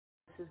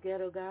is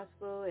Ghetto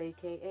Gospel,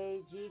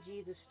 a.k.a.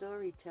 Gigi the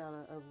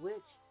Storyteller, of which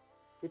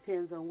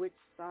depends on which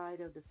side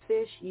of the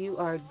fish you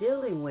are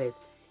dealing with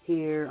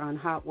here on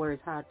Hot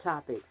Words, Hot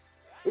Topics.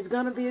 It's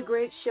going to be a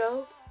great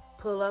show.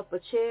 Pull up a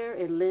chair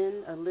and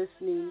lend a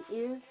listening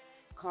ear.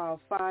 Call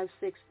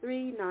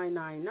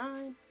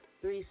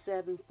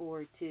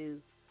 563-999-3742.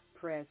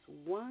 Press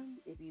 1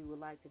 if you would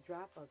like to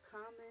drop a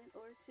comment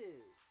or two.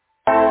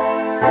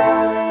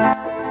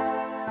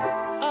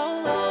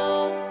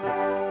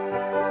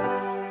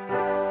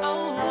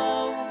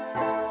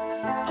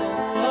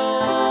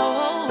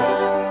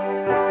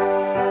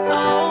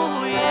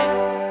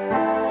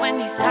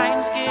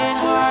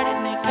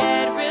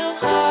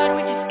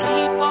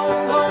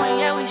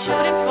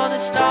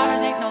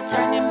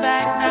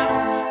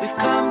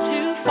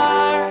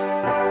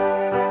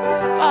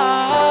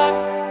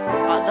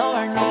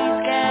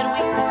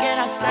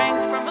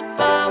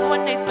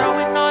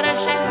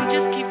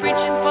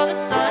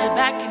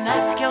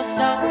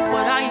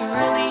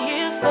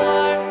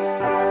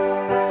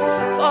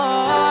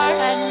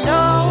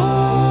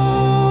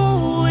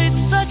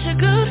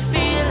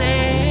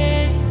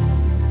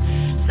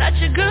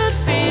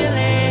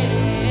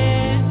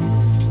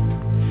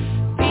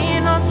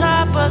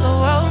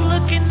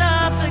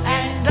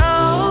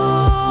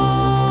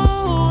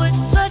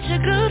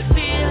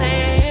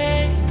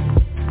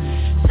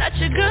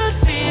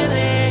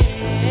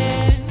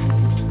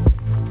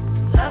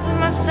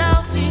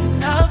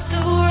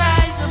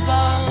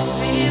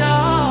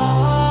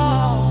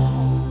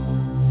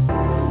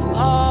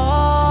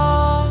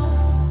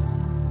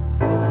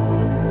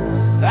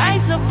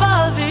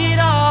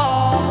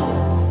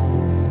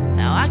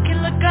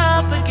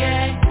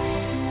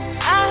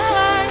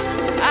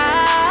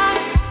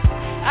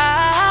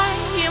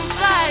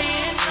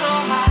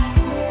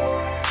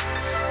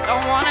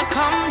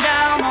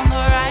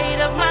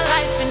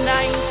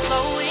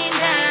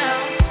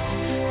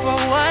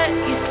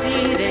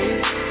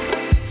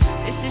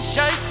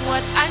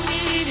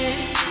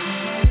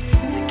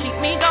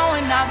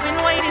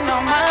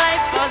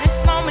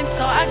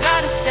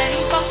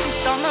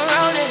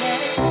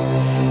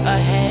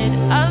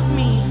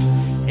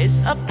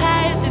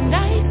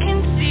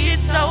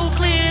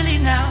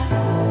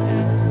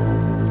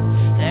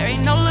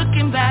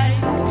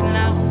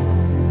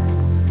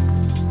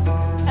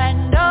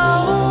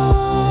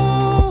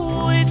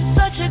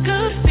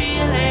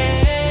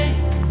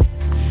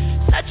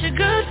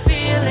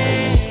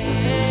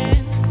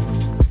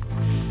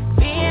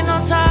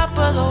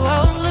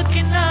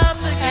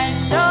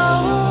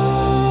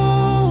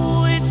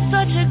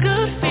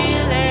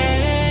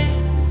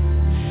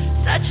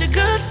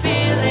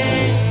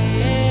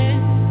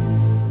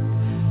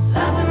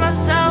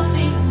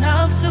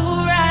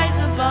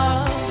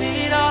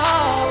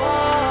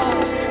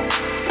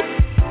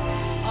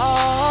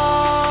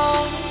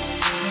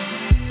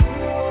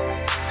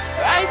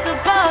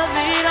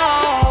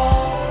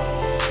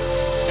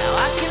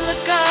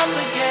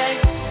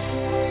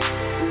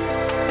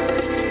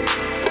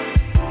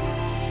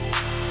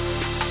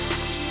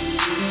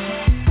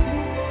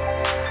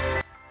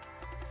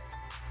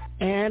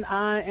 And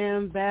I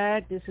am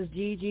back. This is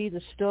Gigi, the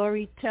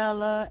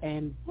Storyteller,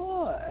 and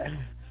boy,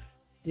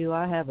 do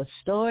I have a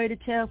story to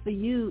tell for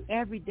you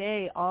every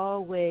day,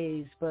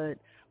 always, but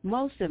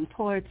most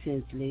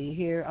importantly,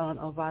 here on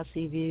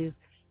Ovasi View,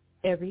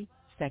 every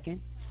second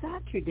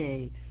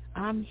Saturday.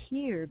 I'm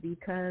here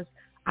because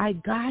I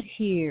got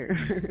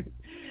here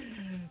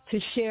to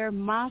share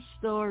my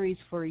stories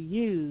for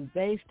you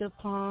based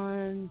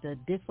upon the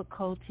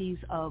difficulties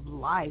of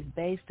life,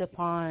 based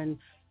upon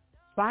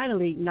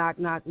finally,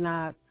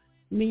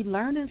 me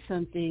learning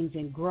some things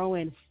and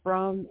growing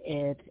from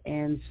it.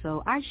 And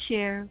so I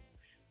share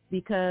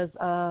because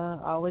I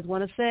always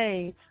want to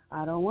say,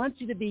 I don't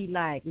want you to be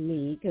like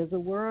me because the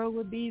world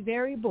would be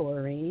very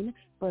boring.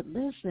 But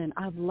listen,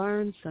 I've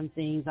learned some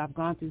things. I've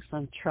gone through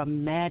some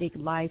traumatic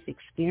life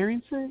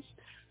experiences.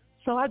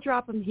 So I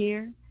drop them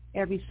here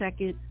every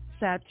second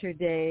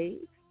Saturday,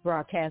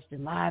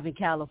 broadcasting live in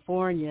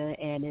California,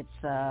 and it's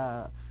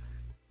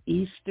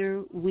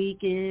Easter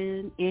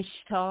weekend,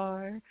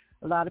 Ishtar.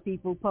 A lot of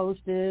people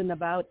posting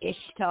about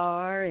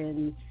Ishtar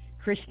and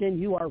Christian,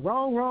 you are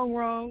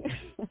wrong.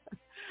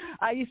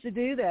 I used to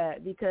do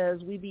that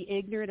because we be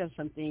ignorant of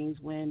some things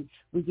when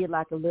we get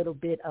like a little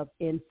bit of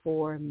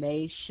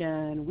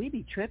information. We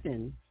be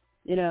tripping,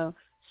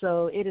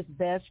 So it is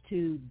best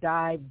to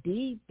dive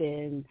deep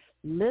and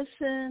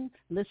listen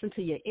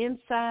to your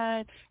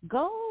inside.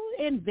 Go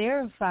and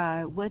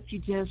verify what you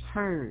just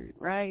heard,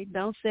 right?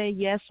 Don't say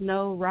yes,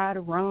 no, right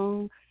or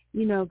wrong.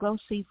 Go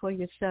see for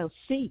yourself.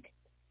 Seek,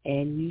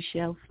 and you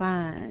shall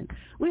find.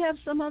 We have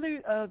some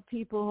other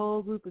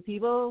whole group of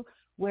people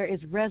where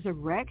it's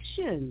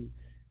Resurrection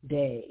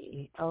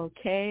Day,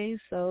 okay?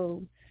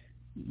 So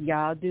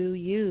y'all do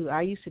you.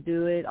 I used to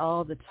do it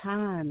all the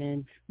time,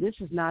 and this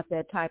is not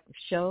that type of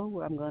show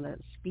where I'm going to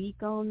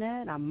speak on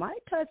that. I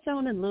might touch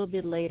on it a little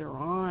bit later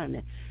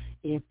on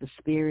if the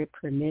Spirit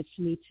permits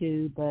me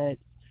to. But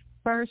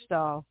first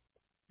off,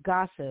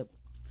 gossip,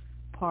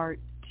 part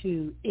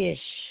to-ish.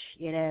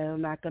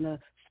 I'm not going to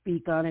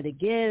speak on it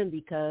again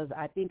because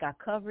I think I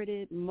covered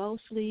it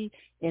mostly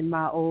in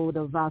my old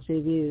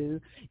Ovasi view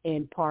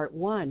in part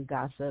 1,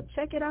 Gossip.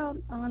 Check it out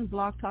on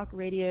Blog Talk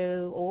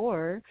Radio,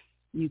 or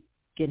you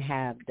can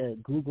have the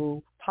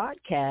Google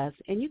podcast,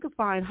 and you can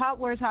find Hot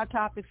Words, Hot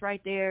Topics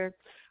right there.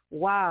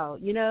 Wow.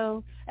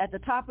 At the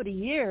top of the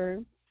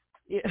year,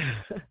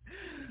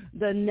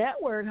 the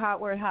network Hot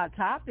Word, Hot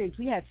Topics,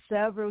 we had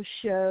several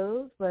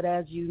shows, but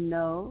as you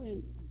know,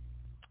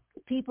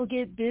 people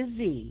get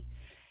busy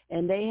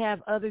and they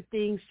have other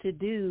things to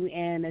do,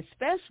 and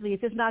especially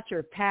if it's not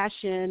your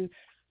passion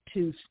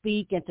to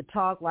speak and to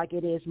talk like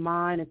it is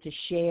mine and to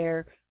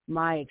share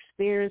my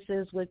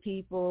experiences with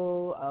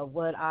people,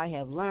 what I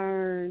have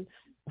learned,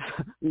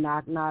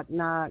 knock, knock,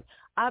 knock.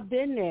 I've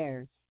been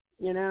there,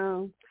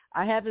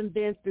 I haven't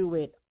been through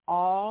it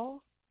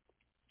all,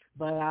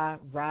 but I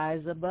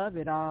rise above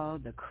it all,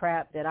 the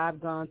crap that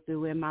I've gone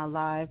through in my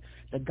life,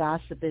 the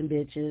gossiping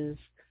bitches.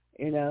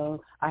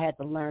 I had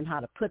to learn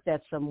how to put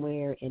that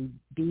somewhere and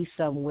be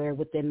somewhere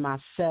within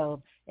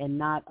myself and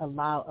not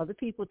allow other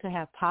people to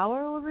have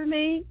power over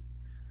me.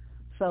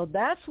 So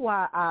that's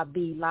why I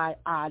be like,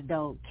 I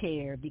don't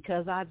care,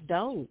 because I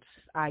don't.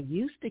 I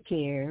used to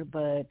care,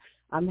 but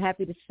I'm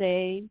happy to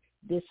say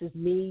this is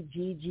me,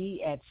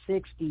 Gigi, at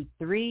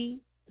 63.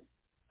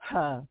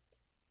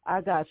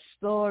 I got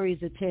stories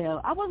to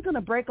tell. I was going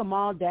to break them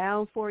all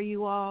down for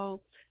you all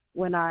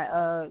when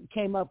I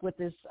came up with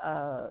this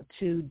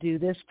to do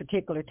this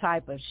particular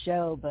type of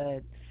show,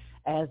 but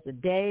as the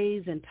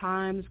days and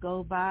times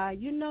go by,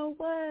 you know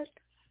what?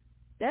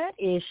 That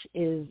ish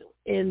is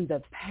in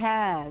the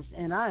past,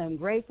 and I am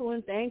grateful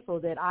and thankful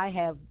that I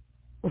have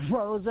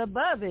rose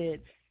above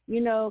it.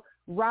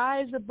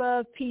 Rise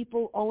above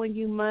people owing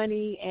you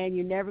money, and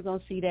you're never going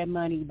to see that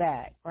money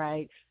back,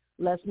 right?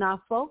 Let's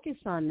not focus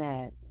on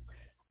that.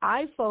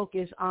 I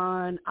focus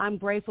on, I'm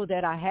grateful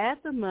that I had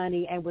the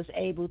money and was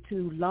able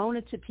to loan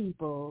it to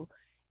people.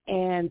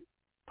 And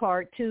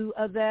part 2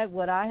 of that,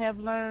 what I have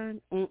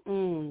learned,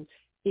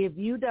 if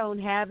you don't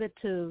have it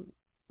to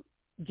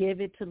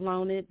give it, to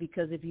loan it,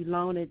 because if you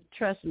loan it,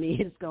 trust me,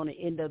 it's going to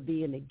end up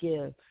being a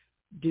gift.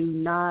 Do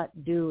not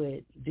do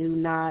it. Do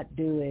not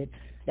do it.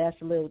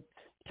 That's a little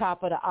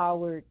top of the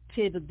hour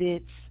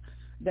tidbits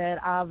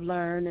that I've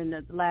learned in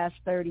the last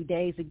 30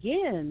 days,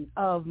 again,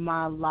 of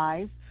my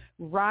life.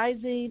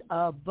 Rising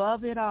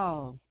above it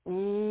all.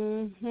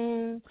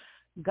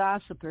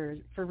 Gossipers,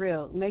 for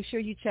real. Make sure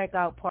you check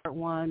out part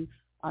 1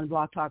 on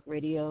Blog Talk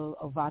Radio,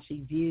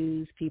 Ovasi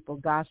Views, people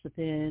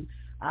gossiping.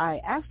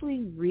 I actually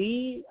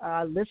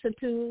listened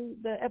to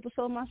the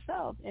episode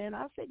myself, and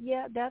I said,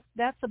 yeah,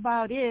 that's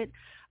about it.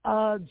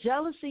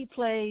 Jealousy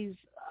plays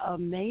a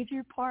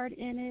major part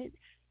in it,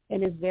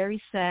 and it's very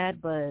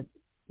sad, but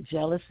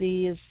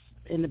jealousy is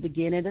in the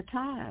beginning of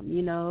time.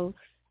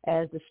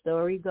 As the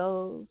story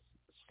goes,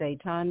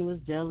 Satan was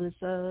jealous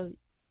of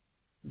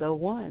the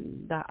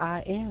one, the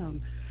I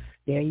am.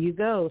 There you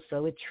go.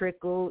 So it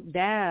trickled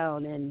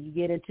down, and you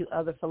get into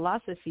other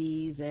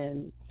philosophies,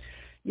 and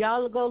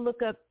y'all go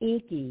look up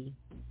Inky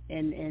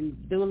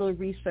and do a little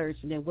research,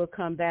 and then we'll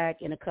come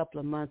back in a couple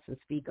of months and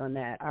speak on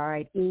that. All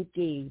right,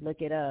 Inky,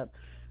 look it up.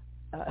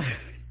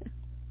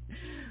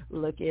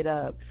 Look it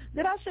up.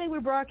 Did I say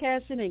we're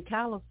broadcasting in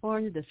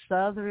California, the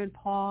southern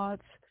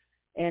parts,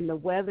 and the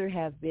weather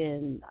have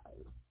been,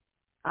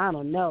 I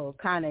don't know,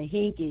 kind of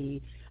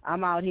hinky.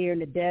 I'm out here in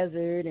the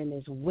desert, and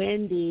it's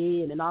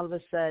windy, and then all of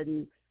a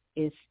sudden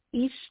it's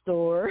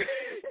Easter,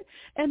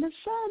 and the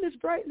sun is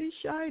brightly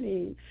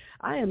shining.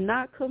 I am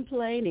not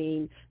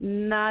complaining,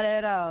 not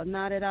at all,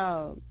 not at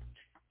all.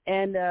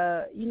 And,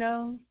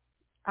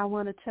 I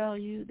want to tell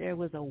you, there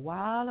was a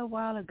while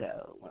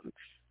ago,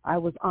 I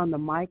was on the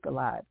mic a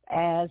lot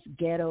as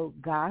Ghetto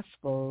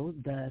Gospel,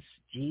 thus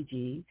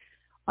Gigi,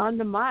 on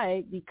the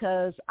mic,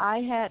 because I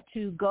had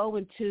to go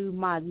into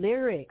my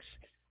lyrics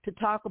to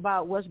talk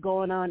about what's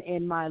going on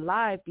in my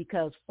life,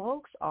 because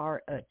folks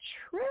are a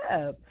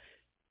trip.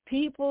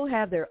 People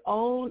have their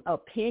own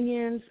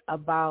opinions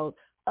about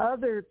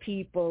other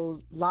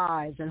people's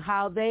lives and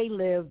how they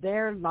live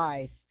their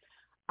life.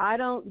 I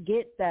don't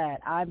get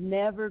that. I've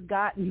never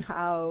gotten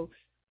how,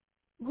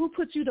 who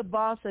puts you the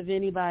boss of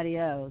anybody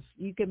else?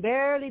 You can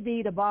barely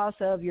be the boss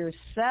of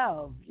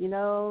yourself.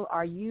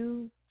 Are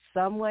you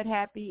somewhat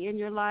happy in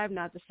your life?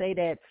 Not to say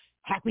that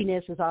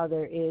happiness is all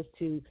there is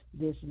to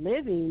this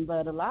living,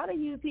 but a lot of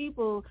you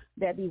people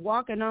that be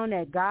walking on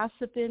that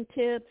gossiping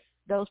tip,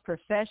 those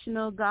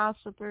professional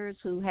gossipers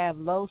who have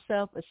low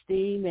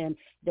self-esteem, and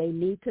they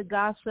need to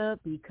gossip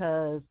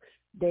because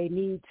they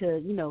need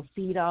to,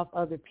 feed off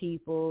other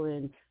people,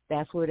 and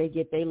that's where they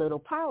get their little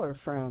power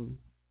from.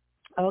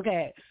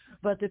 Okay,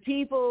 but the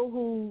people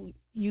who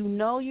you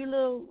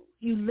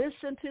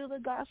listen to the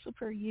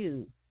gossiper,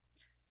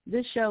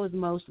 this show is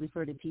mostly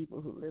for the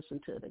people who listen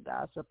to the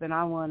gossip, and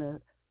I want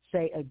to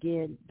say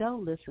again,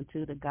 don't listen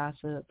to the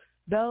gossip.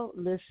 Don't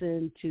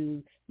listen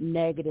to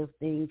negative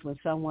things when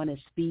someone is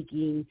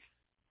speaking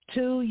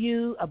to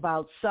you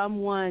about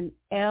someone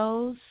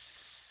else.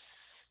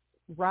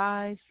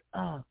 Rise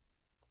up,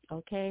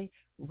 okay?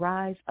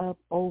 rise up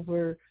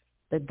over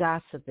the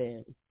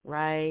gossiping,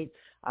 right?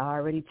 I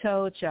already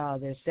told y'all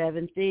there's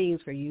 7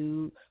 things for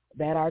you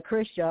that are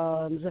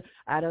Christians.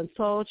 I done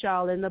told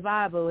y'all in the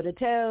Bible, it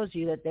tells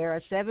you that there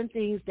are 7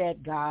 things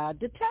that God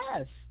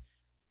detests.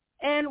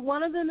 And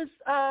one of them is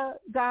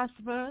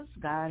gossipers.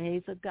 God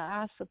hates a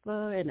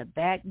gossiper and a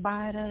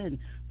backbiter and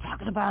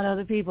talking about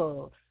other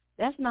people.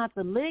 That's not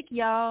the lick,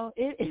 y'all.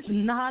 It is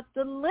not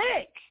the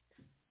lick,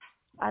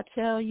 I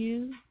tell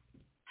you.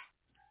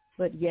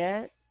 But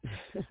yet,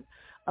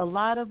 a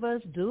lot of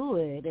us do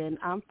it. And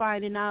I'm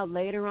finding out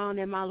later on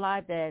in my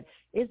life that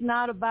it's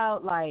not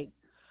about like,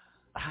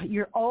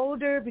 you're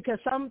older, because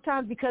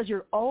sometimes because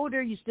you're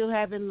older, you still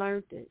haven't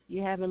learned it.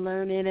 You haven't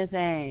learned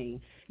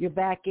anything. You're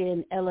back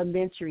in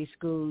elementary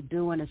school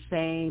doing the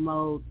same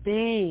old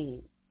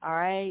thing, all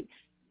right?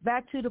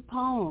 Back to the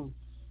poem,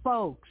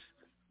 folks.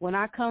 When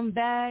I come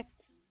back,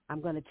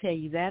 I'm going to tell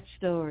you that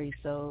story.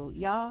 So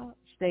y'all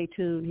stay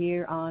tuned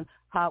here on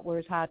Hot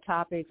Words, Hot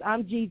Topics.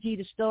 I'm Gigi,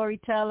 the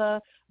storyteller,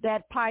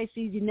 that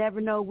Pisces. You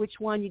never know which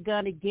one you're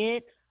going to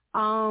get.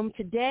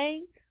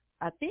 Today,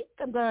 I think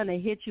I'm going to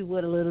hit you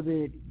with a little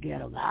bit of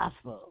Ghetto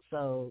Gospel.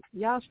 So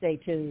y'all stay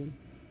tuned.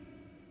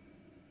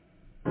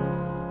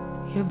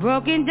 You're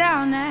broken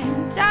down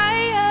and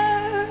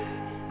tired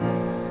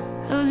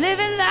of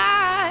living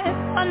life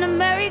on the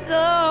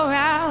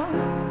merry-go-round,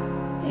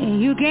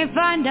 and you can't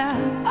find a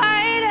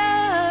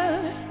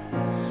fighter,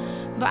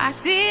 but I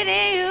see it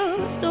in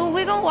you, so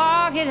we gon'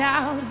 walk it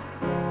out.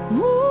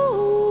 Ooh,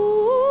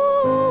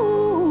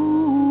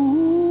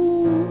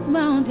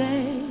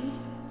 mountains.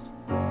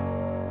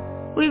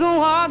 We gon'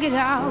 walk it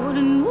out,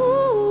 and ooh,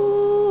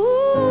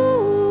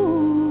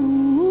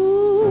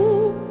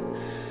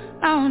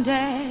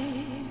 mountains.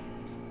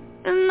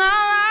 And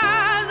I'll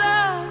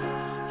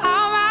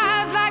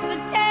rise like the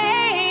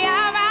day.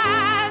 I'll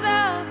rise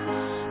up,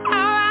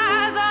 I'll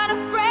rise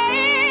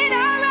unafraid.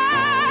 I'll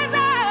rise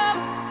up,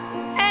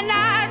 and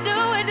I'll do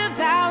it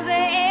 1,000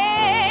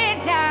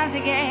 times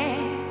again.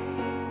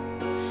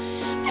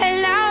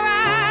 And I'll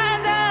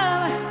rise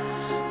up,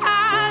 I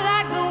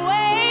like the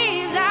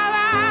waves. I'll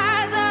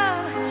rise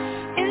up,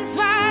 in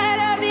spite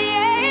of the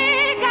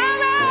ache. I'll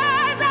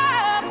rise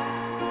up,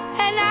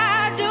 and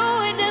I'll do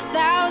it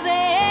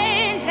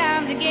 1,000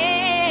 times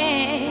again.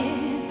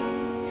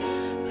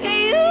 For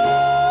you,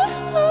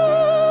 for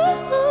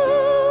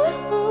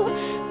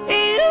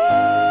you,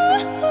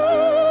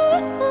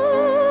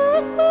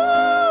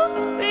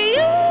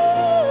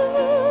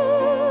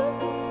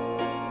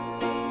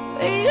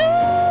 for you.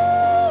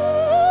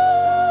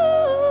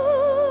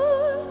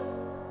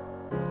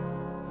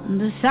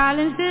 The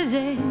silence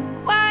isn't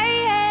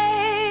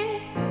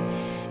quiet,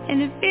 and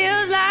it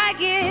feels like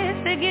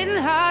it's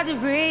getting hard to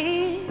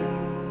breathe.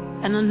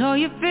 And I know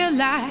you feel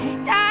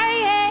like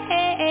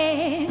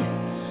dying,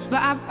 but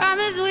I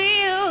promise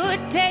we'll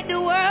take the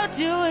world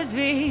to its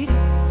feet.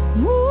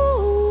 Ooh,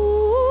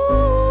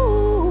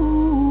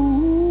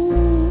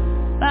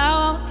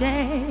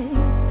 mountains,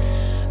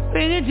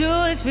 bring it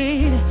to its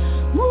feet.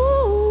 Ooh,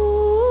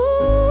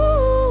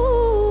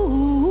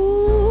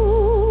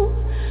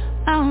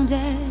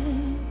 mountains.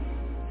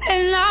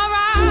 And I'll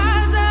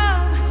rise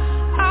up,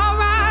 I'll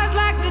rise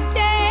like the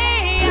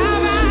day.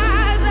 I'll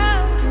rise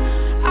up,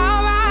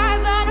 I'll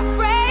rise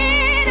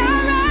unafraid.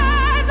 I'll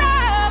rise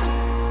up,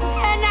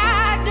 and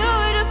I'll do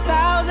it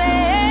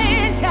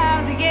 1,000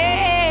 times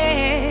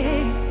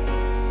again.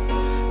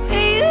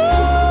 For you,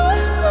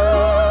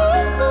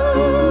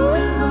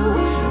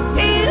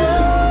 for you,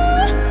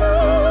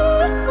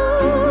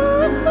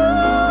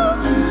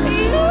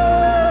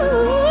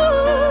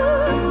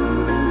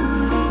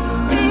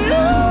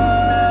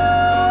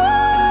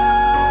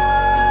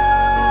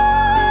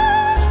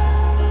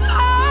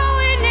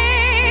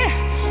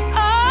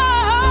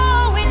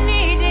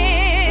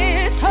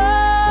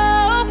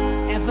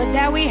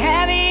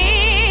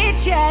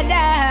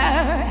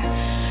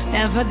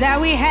 for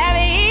that we have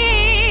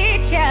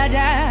each other,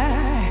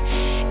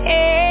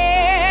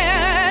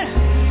 and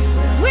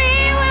we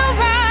will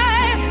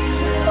rise,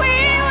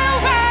 we'll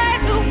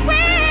rise,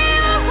 we'll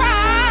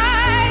rise,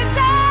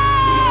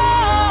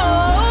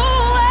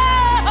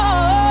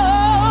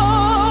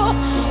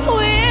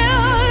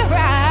 we'll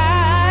rise.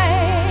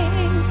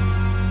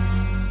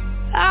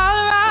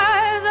 I'll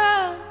rise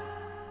up,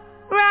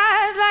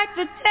 rise like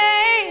the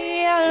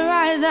day. I'll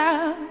rise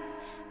up,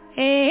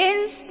 in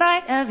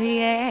spite of the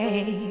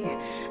ache.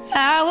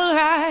 I will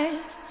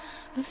rise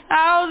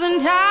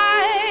 1,000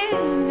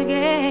 times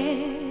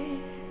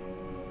again,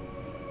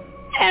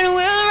 and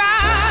we'll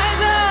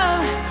rise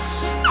up.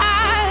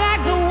 I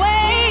like the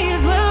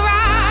waves. We'll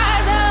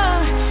rise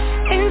up,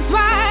 in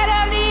spite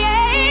of the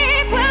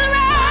ache. We'll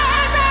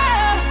rise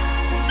up,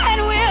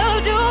 and we'll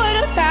do it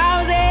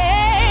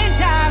 1,000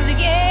 times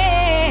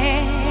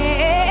again.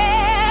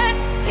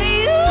 For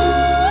you,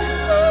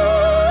 for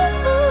you.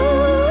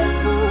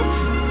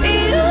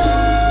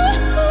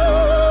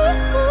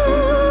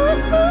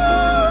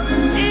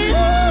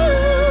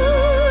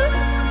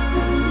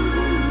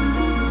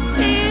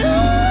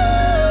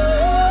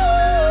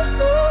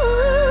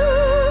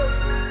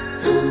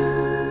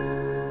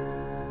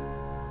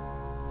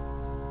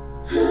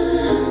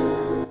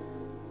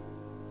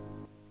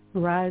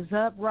 Rise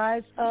up,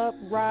 rise up,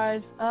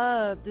 rise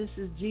up. This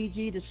is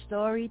Gigi, the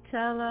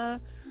storyteller,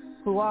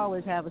 who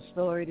always have a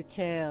story to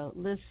tell.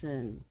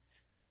 Listen,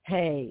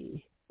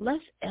 hey,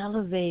 let's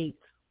elevate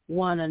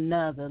one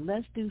another.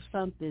 Let's do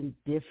something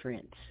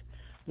different.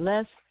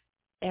 Let's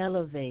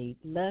elevate.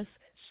 Let's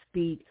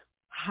speak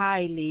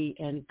highly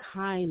and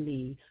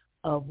kindly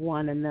of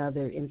one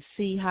another and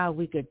see how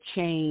we could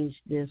change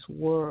this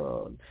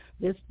world.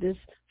 This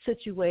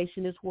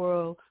situation, this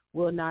world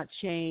will not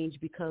change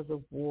because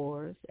of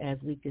wars, as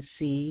we can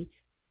see.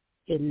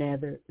 It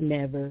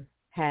never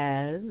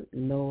has,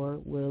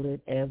 nor will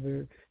it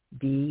ever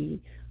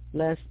be.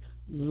 Let's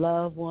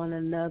love one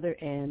another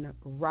and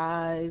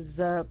rise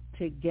up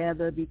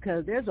together,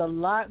 because there's a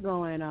lot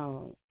going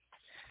on.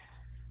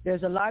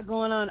 There's a lot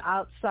going on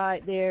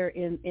outside there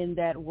in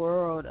that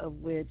world of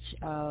which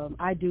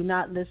I do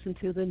not listen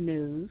to the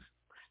news.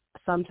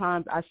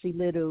 Sometimes I see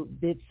little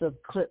bits of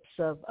clips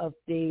of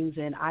things,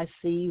 and I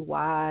see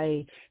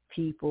why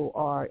people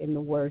are in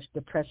the worst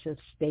depressive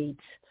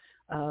states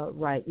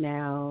right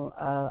now.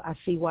 I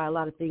see why a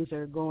lot of things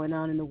are going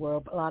on in the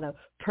world, a lot of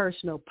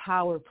personal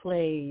power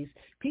plays.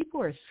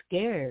 People are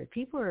scared.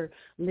 People are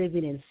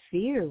living in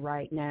fear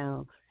right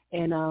now.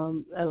 And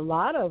a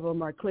lot of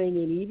them are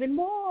clinging even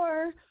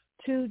more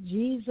to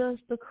Jesus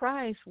the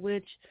Christ,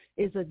 which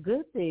is a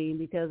good thing,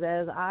 because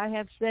as I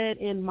have said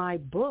in my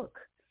book,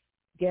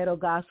 Ghetto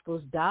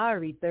Gospel's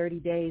Diary, 30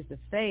 Days to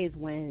Faith,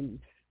 when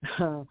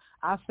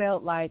I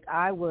felt like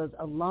I was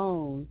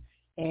alone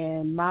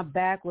and my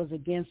back was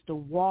against the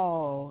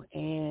wall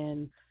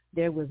and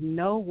there was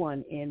no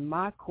one in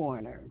my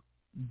corner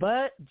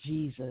but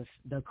Jesus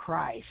the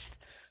Christ.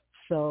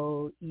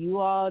 So you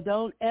all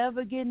don't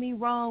ever get me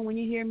wrong when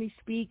you hear me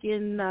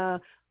speaking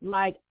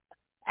like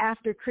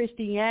after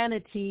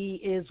Christianity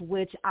is,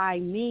 which I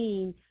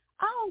mean,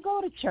 I don't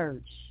go to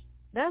church.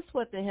 That's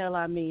what the hell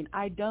I mean.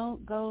 I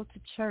don't go to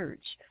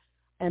church,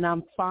 and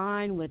I'm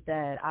fine with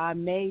that. I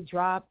may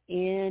drop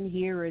in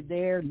here or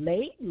there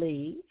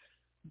lately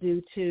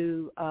due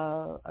to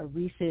a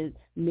recent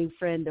new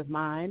friend of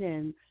mine,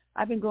 and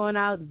I've been going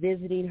out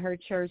visiting her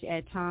church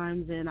at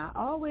times, and I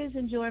always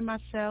enjoy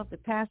myself. The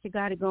pastor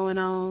got it going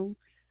on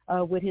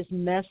with his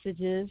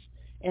messages,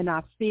 and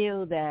I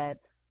feel that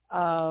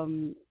I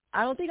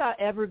don't think I'll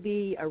ever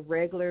be a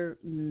regular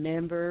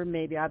member.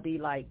 Maybe I'll be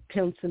like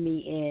pencil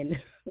me in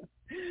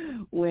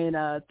when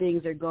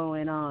things are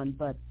going on.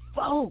 But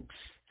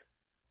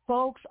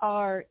folks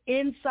are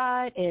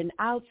inside and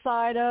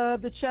outside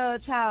of the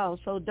church house,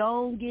 so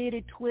don't get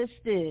it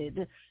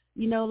twisted.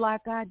 You know,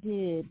 like I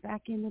did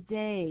back in the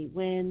day,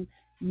 when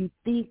you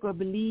think or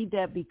believe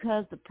that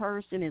because the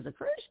person is a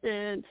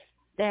Christian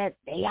that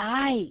they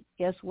aight.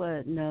 Guess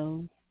what?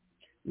 No,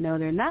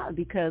 they're not,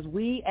 because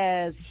we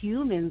as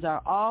humans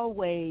are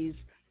always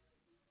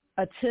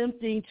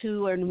attempting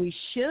to, and we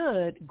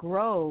should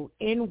grow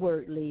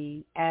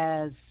inwardly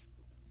as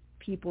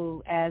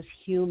people, as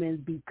humans,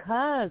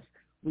 because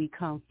we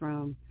come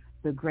from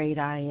the great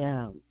I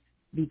am,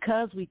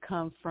 because we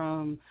come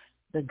from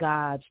the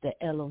gods, the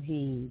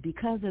Elohim.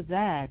 Because of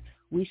that,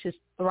 we should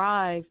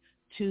strive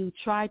to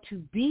try to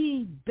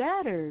be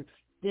better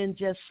than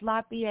just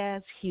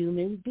sloppy-ass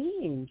human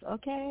beings,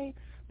 okay?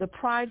 The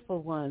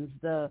prideful ones,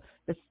 the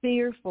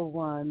fearful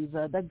ones,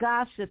 the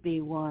gossipy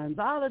ones,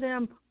 all of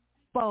them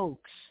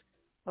folks,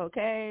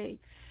 okay?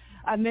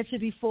 I mentioned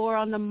before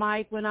on the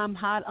mic when I'm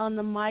hot on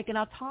the mic, and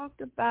I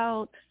talked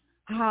about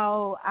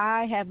how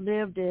I have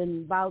lived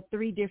in about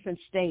 3 different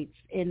states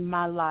in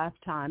my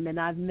lifetime, and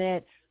I've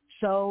met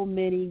so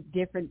many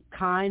different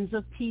kinds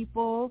of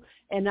people,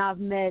 and I've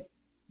met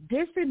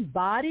different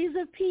bodies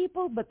of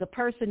people, but the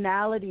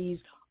personalities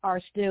are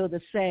still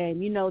the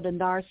same. You know, the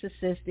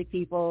narcissistic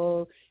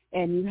people,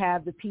 and you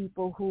have the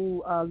people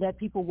who let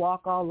people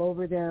walk all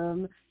over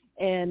them,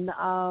 and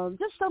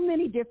just so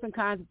many different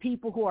kinds of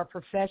people who are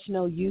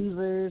professional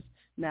users.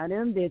 Now,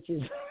 them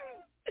bitches.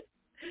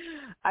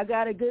 I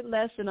got a good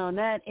lesson on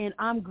that, and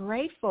I'm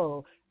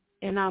grateful,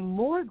 and I'm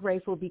more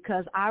grateful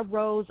because I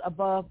rose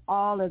above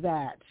all of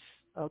that,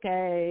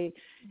 okay?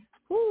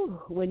 Whew,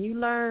 when you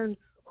learn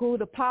who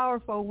the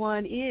powerful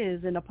one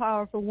is, and the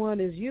powerful one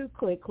is you,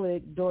 click,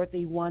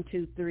 Dorothy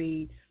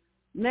 123,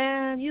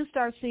 man, you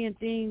start seeing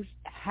things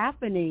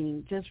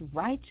happening just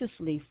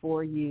righteously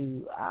for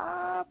you.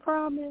 I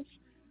promise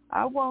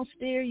I won't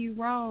steer you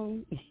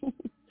wrong.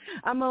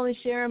 I'm only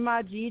sharing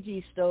my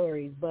Gigi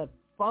stories, but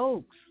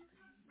folks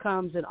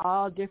comes in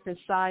all different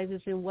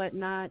sizes and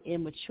whatnot,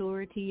 in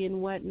maturity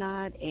and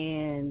whatnot,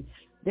 and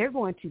they're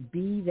going to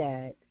be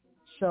that.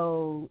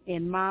 So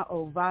in my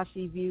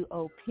Ovasi view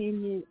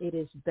opinion, it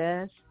is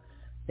best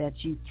that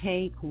you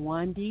take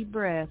one deep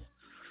breath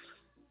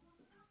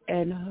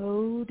and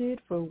hold it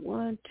for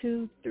 1,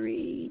 2,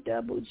 3,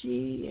 double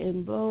G,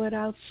 and blow it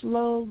out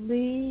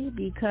slowly,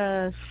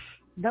 because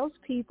those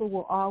people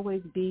will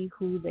always be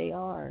who they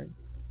are.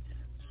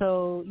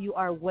 So you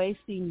are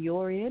wasting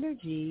your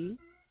energy.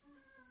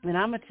 And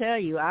I'm going to tell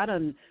you, I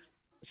done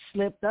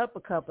slipped up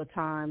a couple of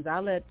times. I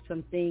let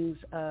some things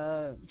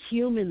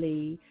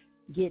humanly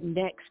get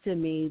next to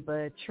me,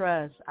 but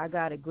trust, I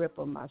got a grip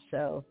on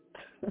myself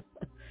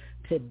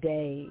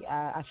today.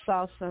 I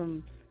saw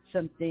some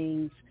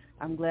things.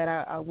 I'm glad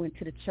I went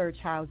to the church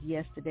house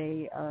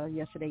yesterday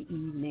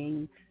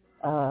evening,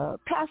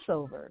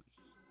 Passover.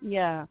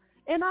 Yeah.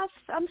 And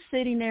I'm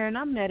sitting there and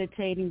I'm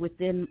meditating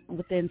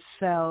within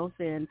self,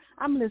 and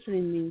I'm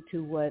listening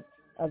to what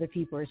other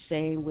people are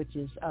saying, which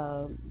is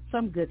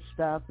some good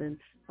stuff.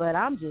 But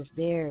I'm just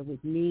there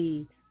with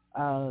me,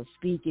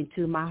 speaking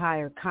to my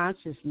higher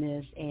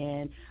consciousness,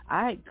 and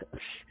I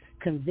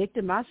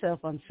convicted myself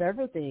on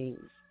several things,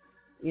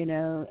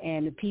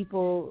 and the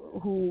people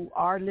who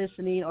are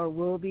listening or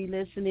will be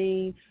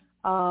listening,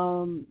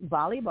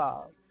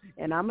 volleyball.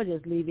 And I'm going to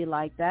just leave it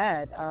like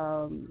that.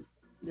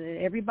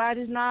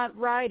 Everybody's not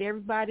right.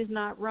 Everybody's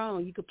not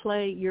wrong. You could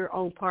play your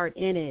own part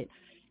in it.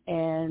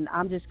 And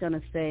I'm just going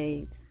to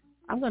say,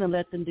 I'm going to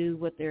let them do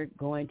what they're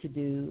going to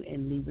do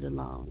and leave it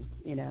alone,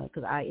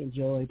 because I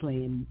enjoy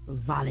playing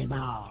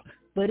volleyball.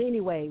 But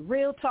anyway,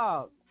 real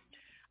talk.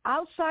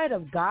 Outside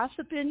of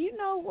gossiping, you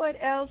know what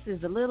else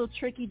is a little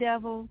tricky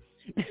devil?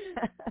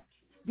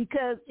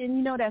 Because,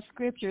 and that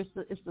scripture,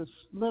 it's the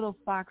little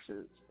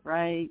foxes,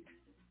 right?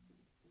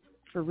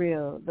 For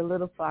real, the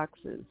little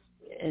foxes.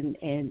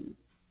 And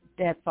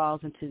that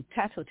falls into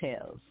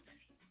tattletales.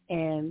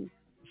 And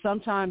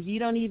sometimes you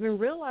don't even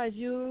realize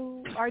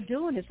you are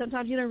doing it.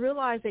 Sometimes you don't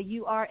realize that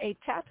you are a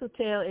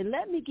tattletale. And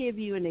let me give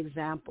you an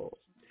example.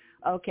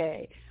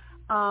 Okay.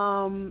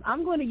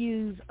 I'm going to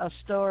use a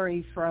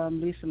story from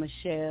Lisa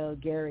Michelle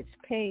Garrett's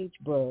Page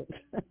book.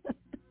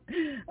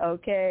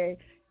 Okay.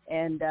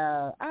 And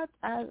I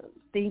was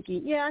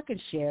thinking, I could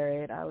share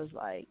it. I was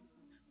like,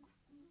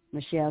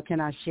 Michelle,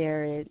 can I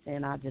share it?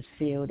 And I just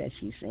feel that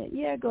she said,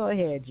 yeah, go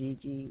ahead,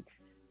 Gigi.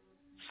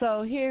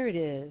 So here it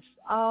is.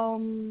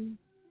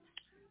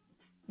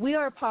 We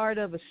are part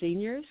of a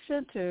senior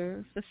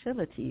center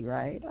facility,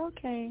 right?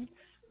 Okay.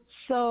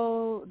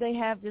 So they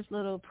have this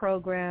little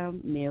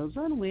program, Meals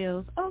on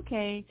Wheels.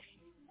 Okay.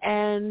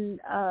 And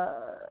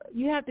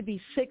you have to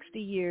be 60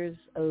 years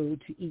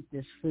old to eat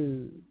this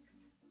food.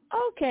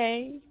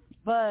 Okay.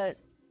 But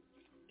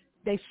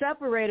they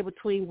separated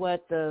between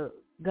what the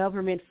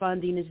government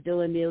funding is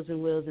doing, Meals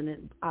on Wheels, and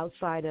then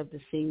outside of the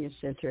senior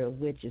center,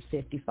 which is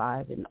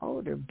 55 and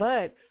older.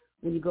 But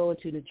when you go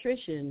into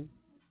nutrition,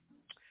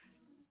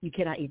 you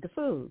cannot eat the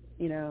food.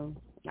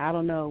 I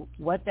don't know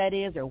what that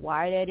is or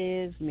why that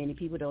is. Many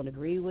people don't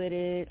agree with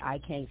it. I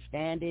can't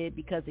stand it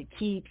because it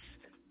keeps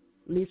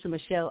Lisa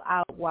Michelle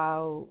out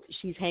while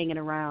she's hanging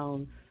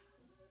around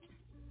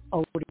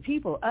older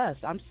people, us.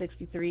 I'm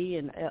 63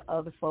 and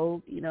other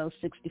folk,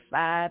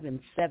 65 and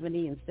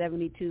 70 and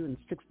 72 and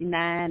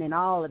 69 and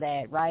all of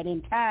that, right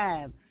in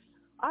time.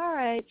 All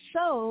right,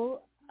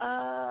 so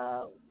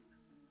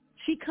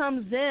she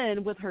comes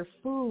in with her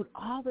food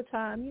all the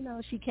time.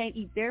 She can't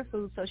eat their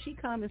food, so she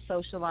comes and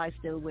socialize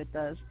still with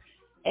us,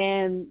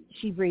 and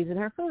she brings in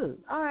her food.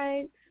 All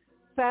right,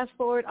 fast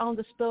forward on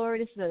the story.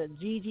 This is a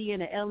Gigi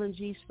and an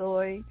L&G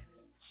story.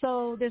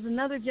 So there's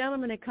another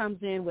gentleman that comes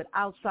in with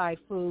outside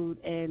food,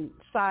 and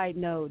side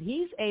note,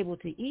 he's able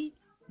to eat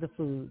the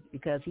food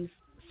because he's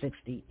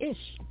 60-ish.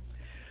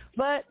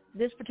 But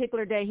this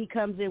particular day, he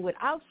comes in with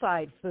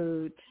outside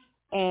food,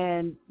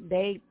 and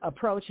they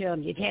approach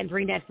him, you can't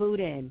bring that food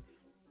in.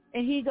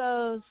 And he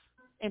goes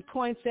and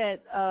points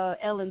at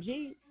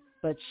L&G,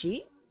 but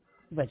she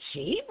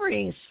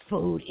brings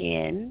food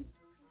in.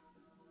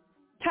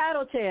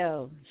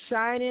 Tattletale,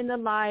 shining the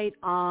light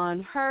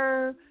on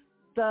her,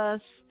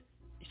 thus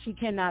she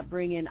cannot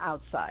bring in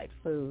outside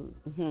food.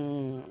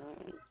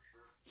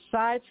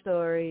 Side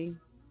story,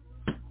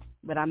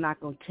 but I'm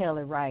not going to tell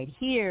it right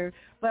here.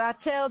 But I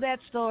tell that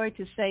story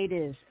to say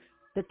this,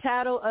 the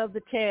tattle of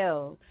the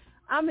tale.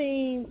 I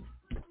mean,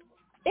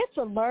 it's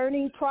a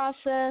learning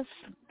process.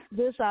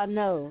 This I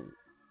know.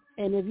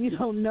 And if you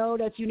don't know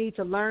that you need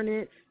to learn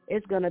it,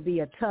 it's going to be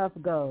a tough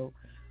go.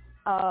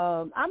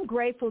 I'm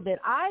grateful that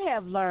I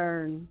have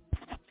learned,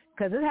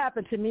 because it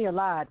happened to me a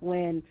lot,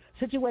 when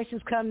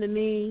situations come to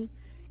me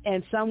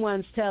and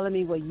someone's telling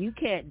me, well, you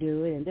can't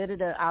do it, and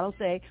da-da-da, I don't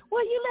say,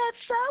 well, you let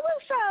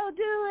so-and-so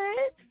do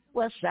it.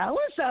 Well,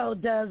 so-and-so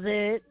does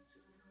it.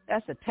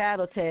 That's a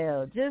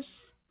tattletale. Just,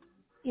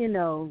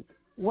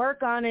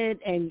 work on it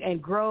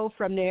and grow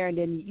from there, and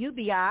then you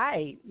be all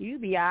right. You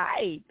be all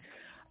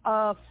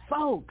right.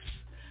 Folks,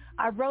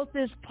 I wrote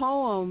this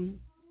poem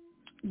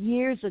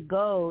years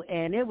ago,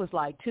 and it was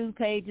like 2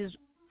 pages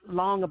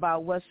long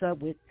about what's up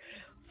with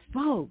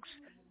folks.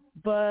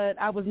 But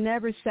I was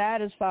never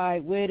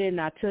satisfied with it, and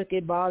I took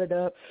it, balled it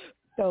up,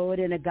 throw it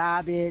in the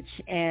garbage,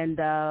 and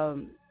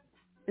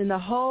in the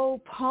whole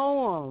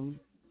poem,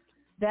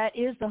 that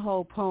is the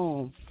whole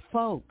poem,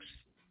 folks,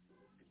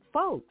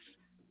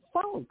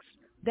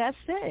 that's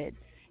it.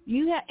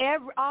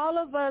 All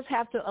of us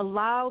have to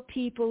allow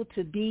people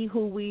to be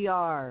who we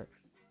are,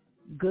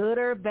 good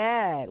or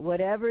bad,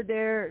 whatever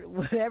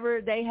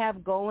they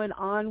have going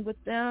on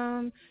with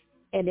them.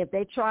 And if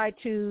they try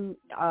to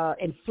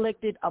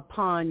inflict it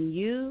upon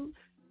you,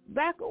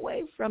 back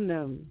away from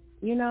them.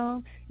 You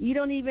know, you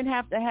don't even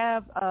have to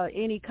have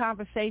any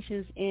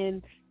conversations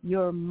in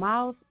your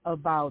mouth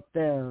about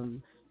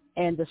them.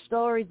 And the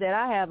stories that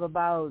I have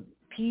about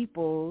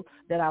people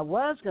that I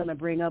was going to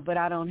bring up, but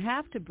I don't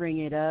have to bring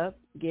it up,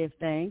 give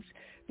thanks,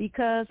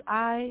 because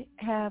I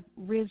have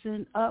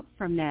risen up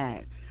from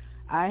that.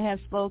 I have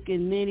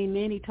spoken many,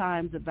 many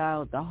times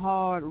about the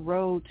hard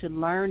road to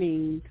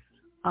learning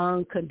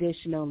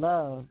unconditional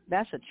love.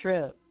 That's a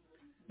trip.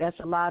 That's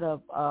a lot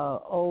of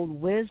old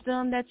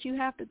wisdom that you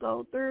have to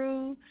go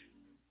through,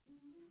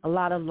 a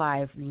lot of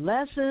life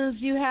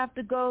lessons you have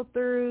to go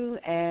through,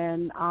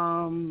 and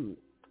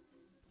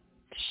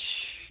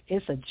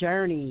it's a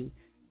journey.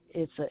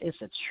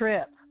 It's a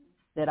trip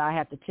that I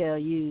have to tell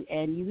you,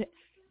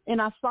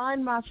 and I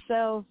find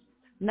myself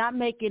not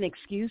making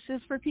excuses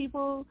for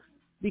people,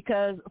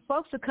 because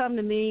folks will come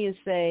to me and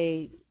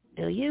say,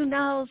 do you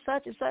know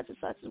such and such and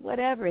such and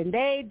whatever, and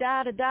they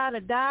da.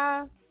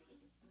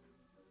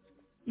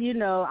 You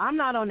know, I'm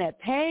not on that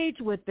page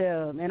with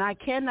them, and I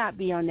cannot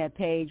be on that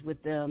page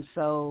with them.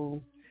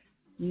 So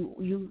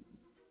you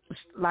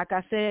like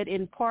I said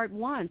in part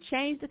 1,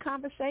 change the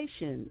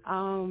conversation,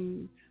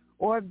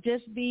 or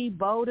just be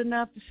bold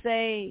enough to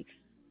say,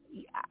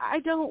 I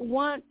don't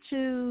want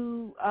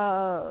to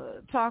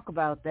talk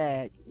about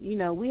that. You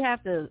know, we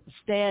have to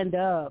stand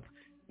up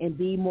and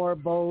be more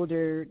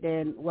bolder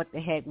than what the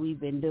heck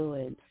we've been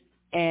doing.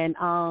 And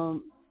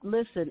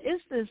listen,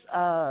 it's this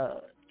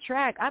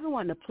track I've been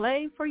wanting to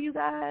play for you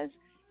guys,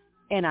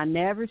 and I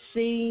never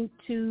seem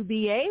to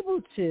be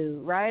able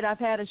to, right? I've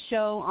had a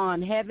show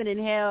on heaven and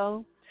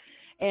hell,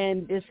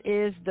 and this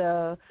is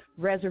the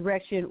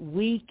resurrection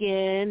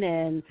weekend,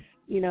 and,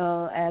 you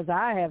know, as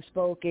I have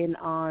spoken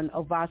on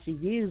Ovasi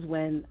Views,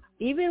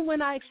 even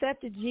when I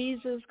accepted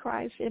Jesus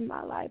Christ in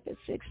my life at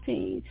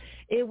 16,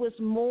 it was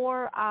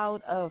more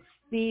out of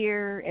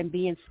fear and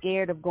being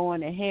scared of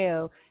going to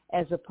hell,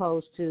 as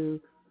opposed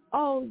to,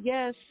 oh,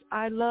 yes,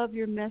 I love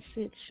your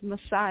message,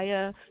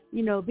 Messiah.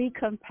 You know, be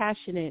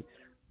compassionate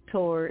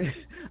toward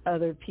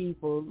other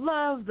people.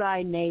 Love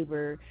thy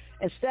neighbor.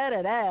 Instead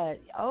of that,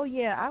 oh,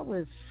 yeah, I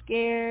was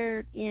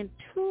scared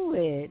into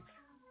it.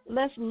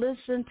 Let's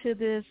listen to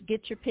this.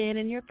 Get your pen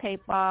and your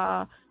paper.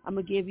 I'm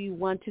going to give you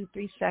 1, 2,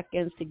 3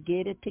 seconds to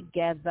get it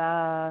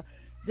together.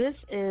 This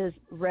is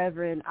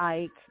Reverend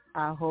Ike,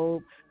 I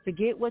hope.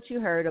 Forget what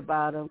you heard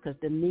about him, because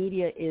the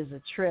media is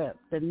a trip.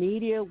 The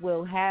media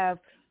will have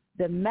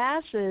the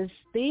masses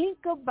think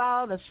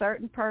about a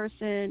certain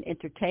person,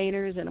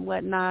 entertainers and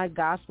whatnot,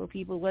 gospel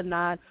people,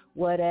 whatnot,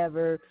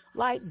 whatever,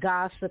 like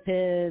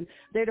gossiping.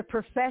 They're the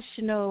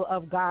professional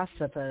of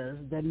gossipers,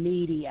 the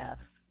media.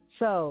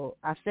 So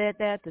I said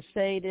that to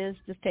say this.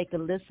 Just take a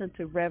listen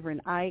to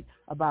Reverend Ike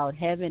about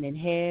heaven and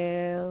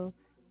hell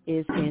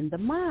is in the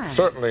mind.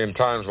 Certainly in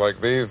times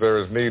like these, there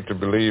is need to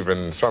believe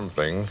in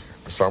something,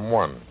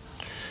 someone.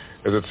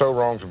 Is it so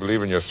wrong to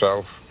believe in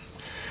yourself?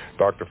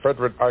 Dr.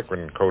 Frederick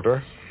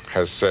Eichenkoter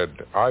has said,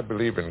 I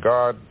believe in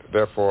God,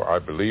 therefore I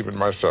believe in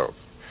myself.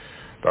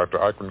 Dr.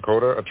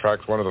 Eichenkoter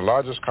attracts one of the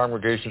largest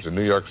congregations in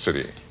New York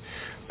City.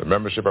 The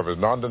membership of his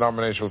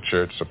non-denominational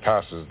church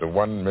surpasses the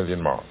 1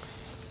 million mark.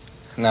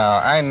 Now,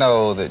 I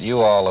know that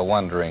you all are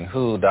wondering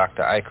who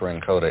Dr.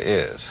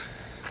 Eichenkoter is.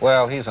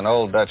 Well, he's an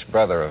old Dutch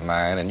brother of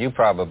mine, and you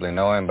probably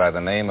know him by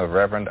the name of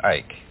Reverend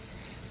Ike.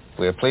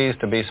 We are pleased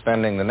to be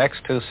spending the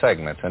next 2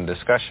 segments in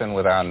discussion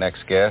with our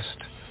next guest,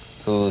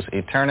 whose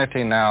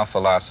Eternity Now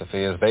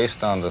philosophy is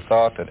based on the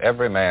thought that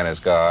every man is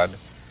God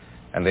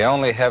and the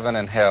only heaven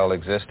and hell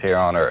exist here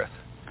on earth.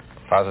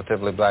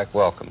 Positively Black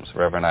welcomes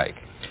Reverend Ike.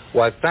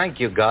 Well, thank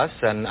you, Gus,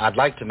 and I'd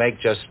like to make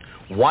just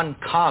one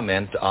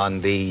comment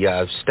on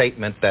the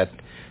statement that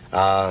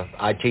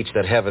I teach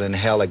that heaven and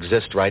hell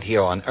exist right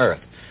here on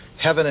earth.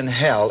 Heaven and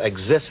hell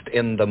exist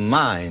in the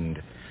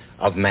mind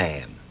of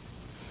man.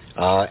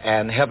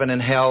 And heaven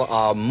and hell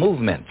are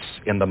movements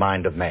in the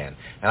mind of man.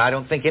 And I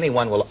don't think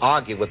anyone will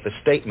argue with the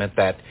statement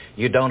that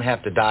you don't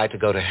have to die to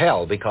go to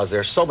hell, because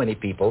there are so many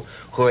people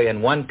who are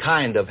in one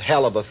kind of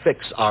hell of a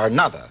fix or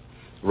another,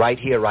 right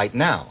here, right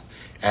now.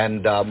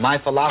 And my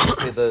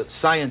philosophy, the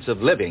science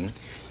of living,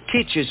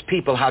 teaches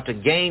people how to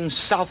gain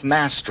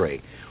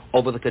self-mastery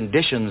over the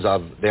conditions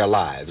of their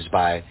lives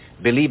by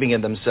believing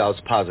in themselves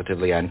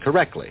positively and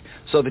correctly,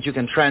 so that you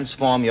can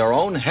transform your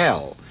own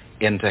hell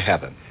into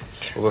heaven.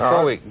 Well,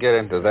 before we get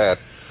into that,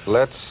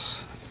 let's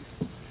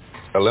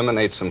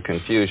eliminate some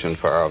confusion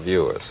for our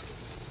viewers.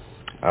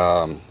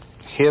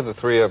 Here the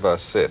 3 of us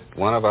sit.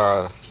 One of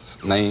our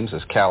names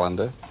is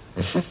Callender,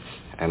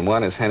 and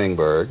one is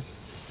Henningberg,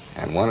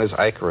 and one is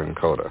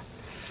Eichenkoter.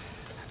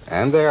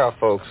 And there are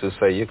folks who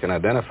say you can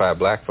identify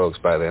black folks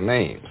by their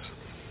names.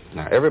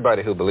 Now,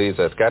 everybody who believes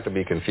that's got to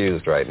be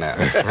confused right now.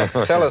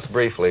 Tell us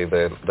briefly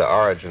the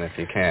origin, if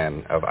you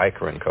can, of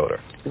Eichenkoter.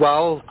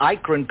 Well,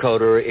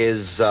 Eichenkoter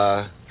is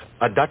a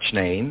Dutch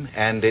name,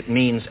 and it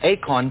means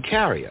acorn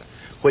carrier,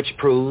 which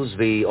proves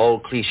the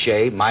old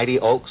cliche, mighty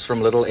oaks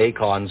from little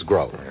acorns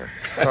grow.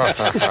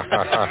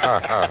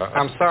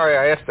 I'm sorry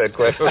I asked that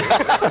question.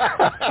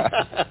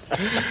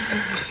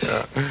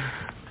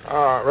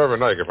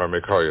 Reverend Ike, if I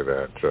may call you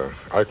that,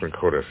 Eichmann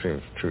Coda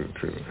seems too...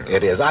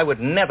 It is. I would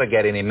never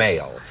get any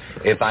mail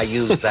if I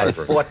used that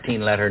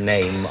 14-letter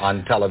name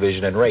on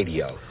television and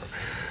radio.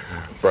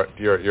 But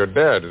your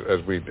dad, as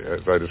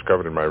I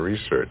discovered in my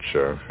research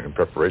in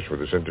preparation for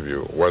this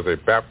interview, was a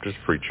Baptist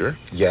preacher.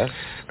 Yes.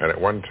 And at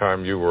one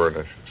time you were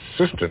an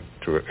assistant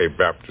to a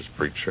Baptist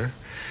preacher.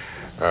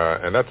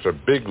 And that's a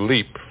big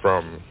leap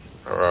from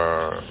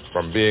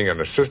being an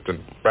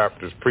assistant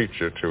Baptist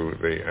preacher to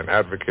an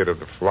advocate of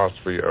the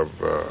philosophy of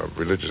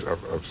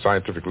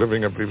scientific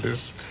living, I believe it is.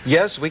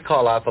 Yes, we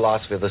call our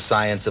philosophy the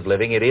science of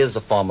living. It is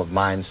a form of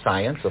mind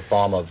science, a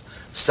form of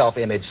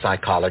self-image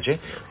psychology.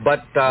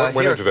 But what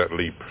went into that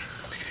leap?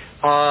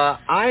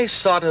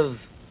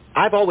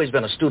 I've always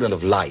been a student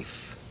of life.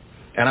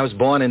 And I was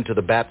born into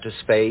the Baptist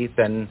faith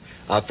and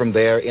from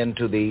there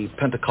into the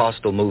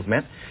Pentecostal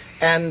movement.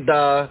 And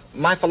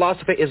my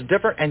philosophy is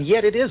different, and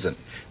yet it isn't,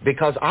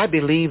 because I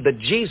believe that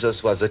Jesus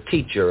was a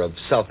teacher of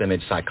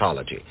self-image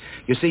psychology.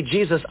 You see,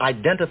 Jesus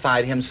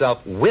identified himself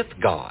with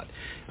God.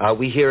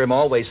 We hear him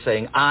always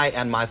saying, I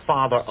and my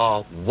Father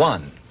are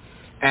one.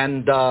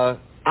 And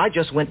I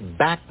just went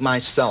back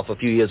myself a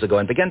few years ago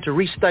and began to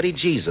restudy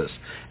Jesus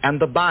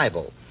and the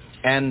Bible.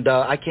 And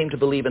I came to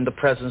believe in the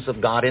presence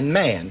of God in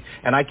man.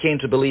 And I came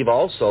to believe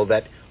also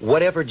that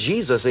whatever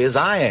Jesus is,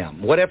 I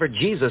am. Whatever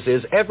Jesus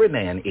is, every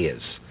man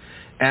is.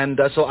 And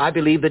so I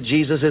believe that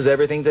Jesus is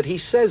everything that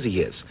he says he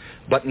is.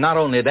 But not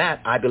only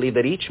that, I believe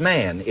that each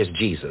man is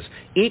Jesus.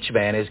 Each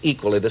man is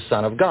equally the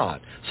Son of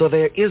God. So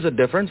there is a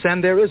difference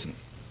and there isn't.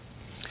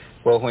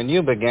 Well, when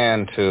you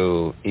began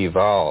to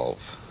evolve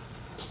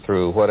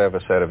through whatever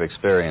set of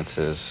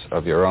experiences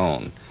of your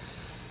own,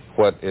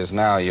 what is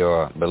now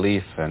your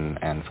belief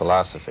and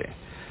philosophy,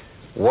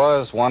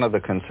 was one of the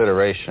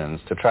considerations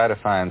to try to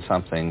find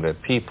something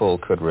that people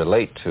could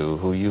relate to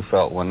who you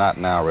felt were not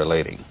now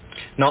relating?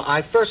 No,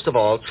 I first of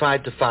all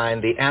tried to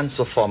find the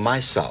answer for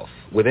myself,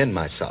 within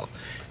myself,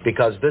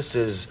 because this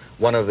is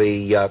one of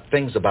the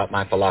things about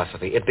my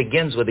philosophy. It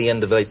begins with the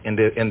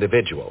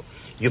individual.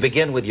 You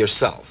begin with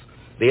yourself.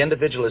 The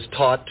individual is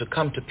taught to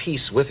come to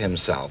peace with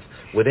himself,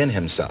 within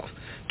himself,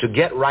 to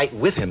get right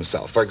with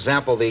himself. For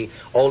example, the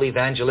old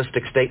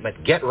evangelistic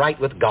statement, get right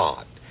with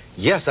God.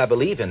 Yes, I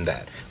believe in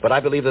that, but I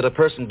believe that a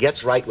person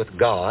gets right with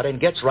God and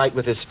gets right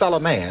with his fellow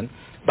man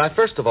by,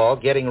 first of all,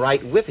 getting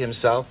right with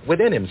himself,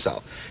 within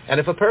himself. And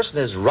if a person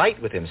is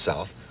right with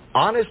himself,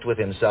 honest with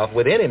himself,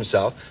 within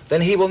himself,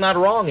 then he will not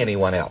wrong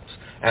anyone else.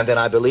 And then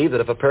I believe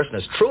that if a person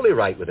is truly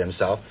right with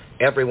himself,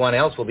 everyone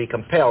else will be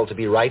compelled to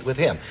be right with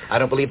him. I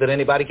don't believe that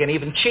anybody can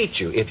even cheat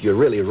you if you're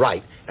really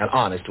right and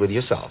honest with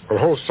yourself. The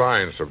whole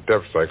science of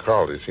depth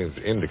psychology seems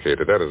to indicate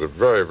that is a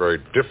very, very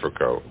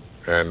difficult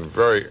and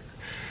very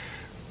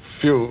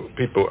few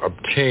people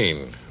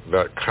obtain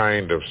that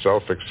kind of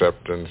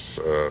self-acceptance,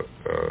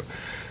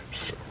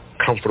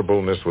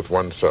 comfortableness with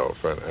oneself,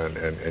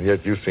 and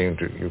yet you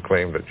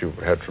claim that you've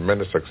had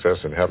tremendous success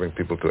in having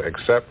people to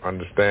accept,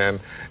 understand,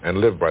 and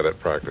live by that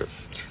practice.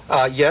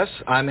 Yes,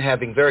 I'm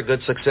having very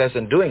good success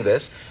in doing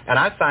this, and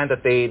I find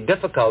that the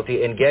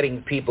difficulty in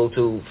getting people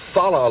to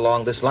follow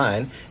along this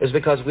line is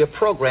because we're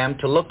programmed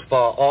to look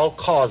for all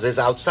causes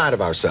outside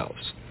of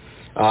ourselves.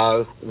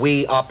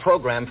 We are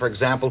programmed, for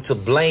example, to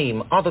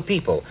blame other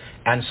people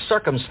and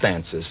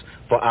circumstances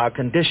for our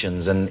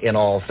conditions in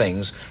all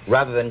things,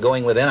 rather than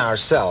going within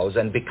ourselves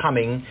and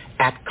becoming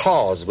at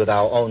cause with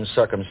our own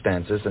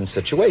circumstances and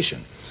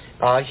situation.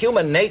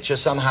 Human nature,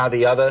 somehow or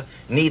the other,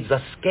 needs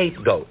a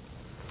scapegoat.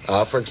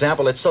 For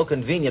example, it's so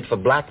convenient for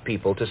black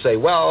people to say,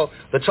 well,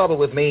 the trouble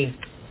with me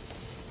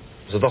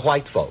is the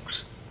white folks.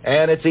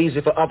 And it's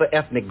easy for other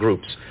ethnic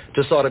groups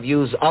to sort of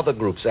use other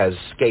groups as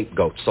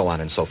scapegoats, so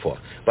on and so forth.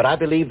 But I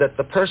believe that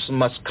the person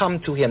must come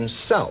to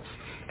himself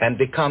and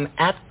become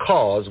at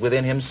cause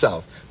within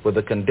himself with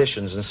the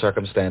conditions and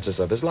circumstances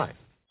of his life.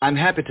 I'm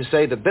happy to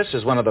say that this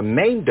is one of the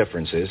main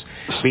differences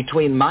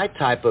between my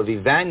type of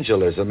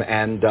evangelism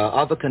and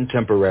other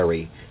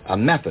contemporary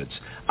methods.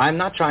 I'm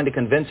not trying to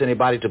convince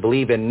anybody to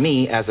believe in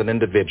me as an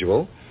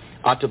individual,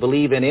 or to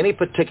believe in any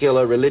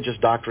particular religious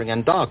doctrine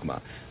and dogma.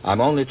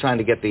 I'm only trying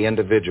to get the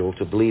individual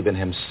to believe in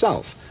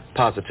himself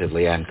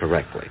positively and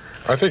correctly.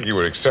 I think you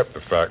would accept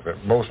the fact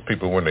that most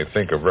people, when they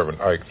think of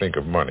Reverend Ike, think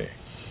of money.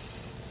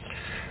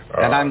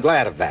 And I'm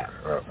glad of that.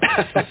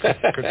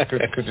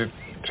 Could you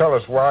tell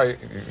us why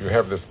you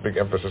have this big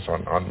emphasis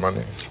on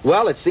money?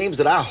 Well, it seems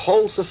that our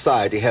whole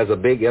society has a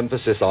big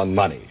emphasis on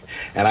money.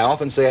 And I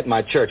often say at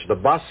my church, the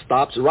bus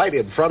stops right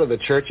in front of the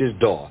church's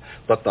door.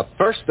 But the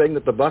first thing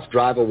that the bus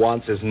driver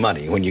wants is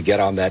money when you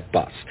get on that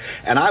bus.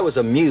 And I was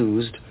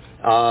amused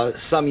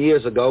some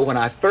years ago when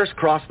I first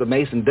crossed the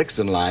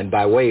Mason-Dixon line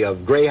by way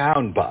of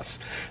Greyhound bus,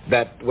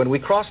 that when we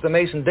crossed the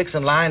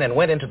Mason-Dixon line and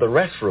went into the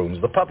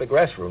restrooms, the public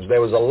restrooms,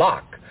 there was a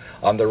lock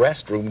on the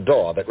restroom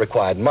door that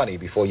required money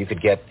before you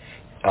could get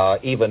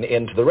even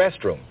into the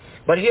restroom.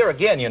 But here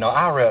again, you know,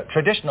 our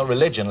traditional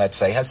religion, let's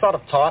say, has sort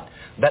of taught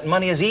that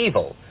money is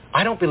evil.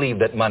 I don't believe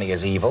that money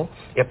is evil.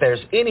 If there's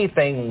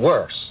anything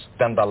worse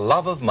than the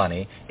love of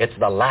money, it's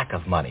the lack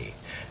of money.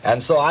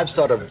 And so I've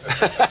sort of, and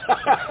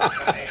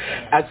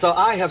so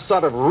I have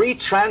sort of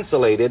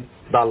retranslated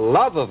the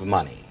love of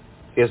money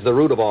is the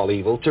root of all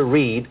evil to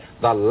read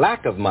the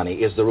lack of money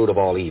is the root of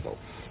all evil.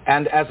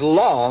 And as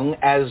long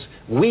as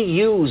we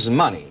use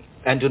money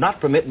and do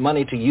not permit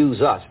money to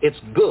use us, it's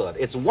good.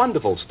 It's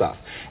wonderful stuff.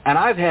 And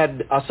I've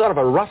had a sort of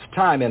a rough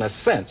time, in a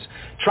sense,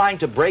 trying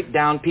to break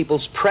down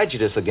people's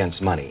prejudice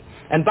against money.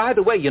 And by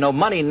the way, you know,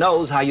 money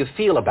knows how you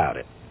feel about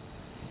it.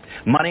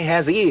 Money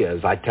has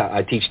ears, I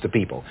teach the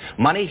people.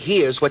 Money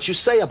hears what you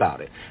say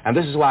about it. And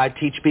this is why I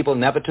teach people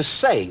never to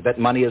say that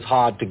money is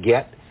hard to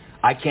get.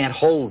 I can't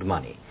hold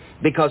money.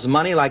 Because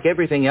money, like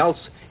everything else,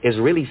 is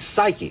really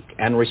psychic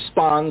and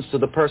responds to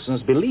the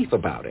person's belief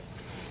about it.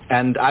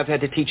 And I've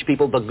had to teach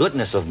people the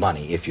goodness of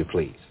money, if you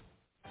please.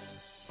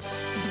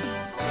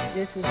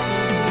 This is the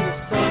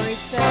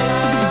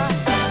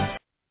StoryTeller.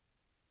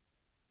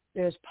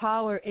 There's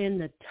power in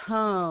the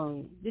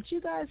tongue. Did you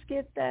guys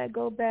get that?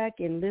 Go back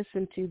and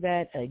listen to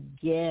that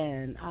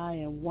again. I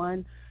am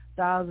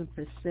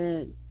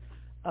 1,000%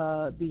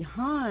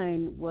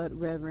 behind what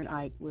Reverend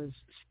Ike was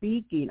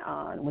speaking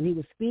on. When he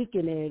was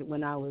speaking it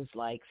when I was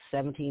like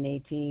 17,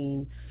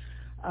 18,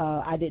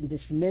 I didn't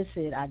dismiss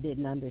it. I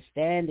didn't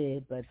understand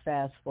it. But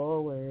fast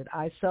forward,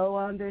 I so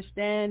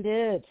understand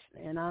it.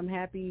 And I'm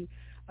happy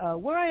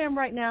where I am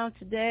right now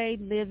today,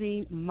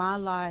 living my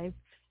life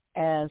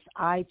as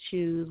I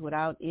choose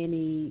without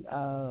any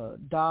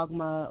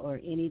dogma or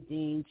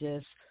anything.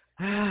 Just,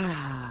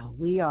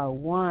 we are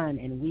one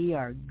and we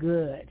are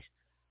good.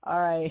 All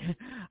right.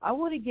 I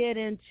want to get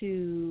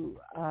into,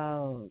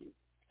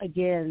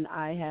 again,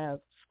 I have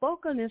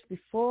spoken this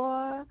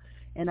before,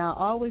 and I'll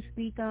always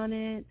speak on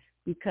it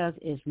because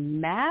it's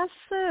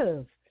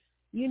massive.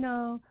 You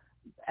know,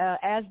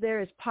 as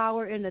there is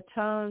power in the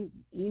tongue,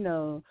 you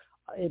know,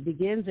 it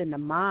begins in the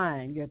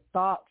mind, your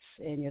thoughts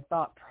and your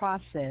thought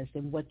process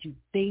and what you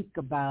think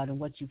about and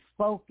what you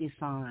focus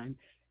on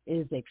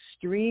is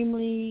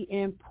extremely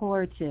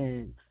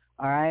important,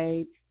 all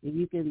right? If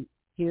you can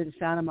hear the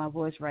sound of my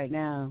voice right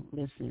now,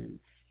 listen.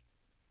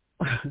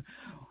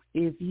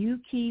 If you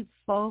keep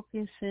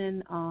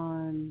focusing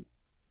on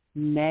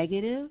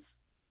negative,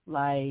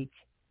 like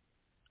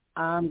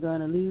I'm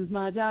going to lose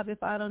my job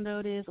if I don't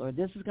know this, or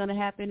this is going to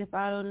happen if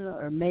I don't know,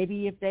 or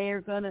maybe if they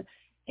are going to,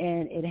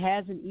 and it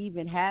hasn't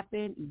even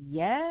happened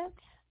yet,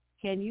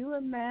 can you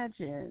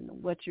imagine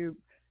what you're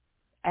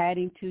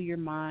adding to your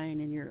mind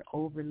and you're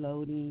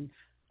overloading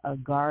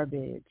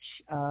garbage?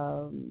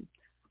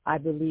 I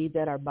believe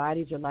that our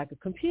bodies are like a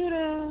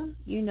computer,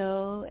 you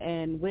know,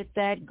 and with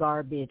that,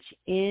 garbage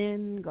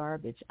in,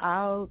 garbage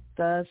out.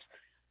 Thus,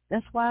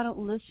 that's why I don't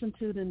listen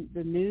to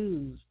the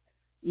news.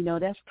 You know,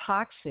 that's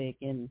toxic,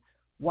 and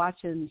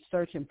watching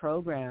certain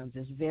programs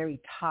is very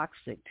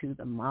toxic to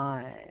the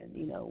mind.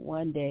 You know,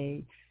 one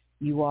day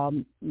you all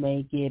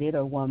may get it,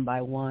 or one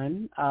by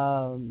one.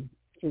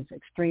 It's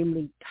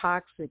extremely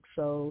toxic.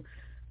 So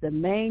the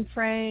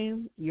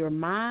mainframe, your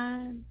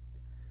mind.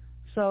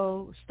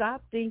 So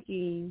stop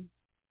thinking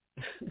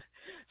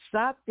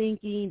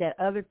that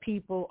other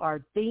people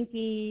are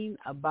thinking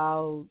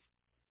about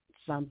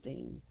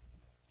something,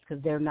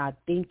 because they're not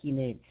thinking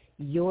it.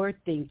 You're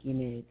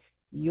thinking it.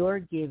 You're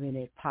giving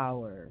it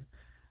power.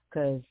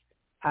 Because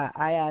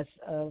I asked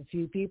a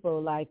few people,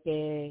 like,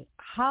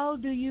 how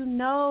do you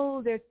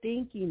know they're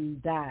thinking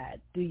that?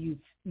 Do you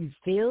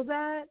feel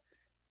that?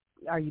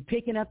 Are you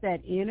picking up that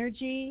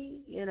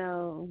energy? You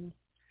know,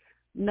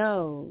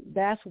 no,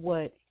 that's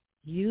what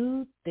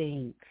you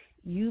think.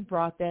 You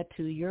brought that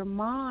to your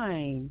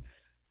mind.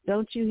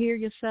 Don't you hear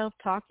yourself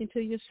talking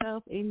to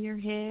yourself in your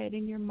head,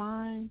 in your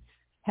mind,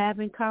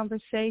 having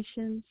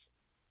conversations,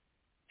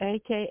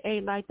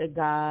 a.k.a. like the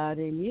God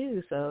in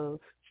you? So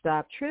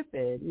stop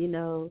tripping, you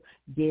know,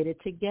 get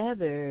it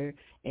together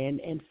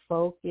and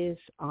focus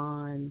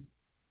on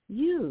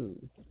you,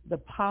 the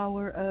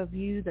power of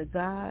you, the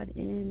God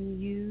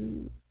in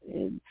you,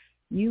 and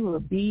you will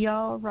be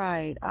all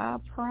right. I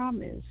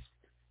promise.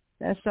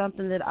 That's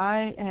something that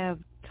I have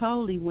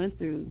totally went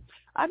through.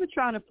 I've been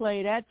trying to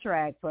play that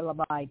track for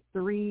like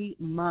 3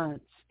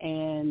 months,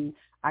 and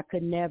I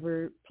could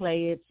never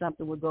play it.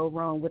 Something would go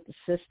wrong with the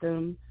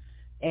system.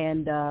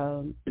 And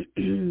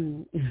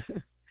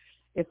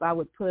if I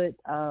would put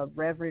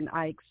Reverend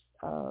Ike's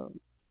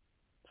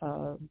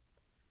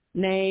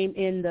name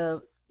in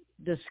the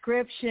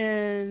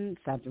description,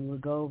 something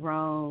would go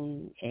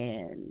wrong,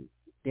 and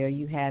there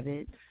you have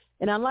it.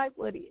 And I like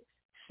what he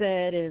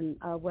said, and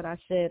what I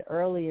said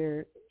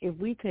earlier, if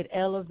we could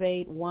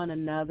elevate one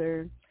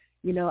another,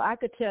 you know, I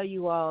could tell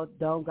you all,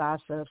 don't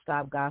gossip,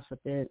 stop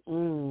gossiping.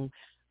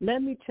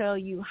 Let me tell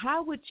you,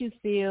 how would you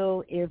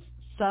feel if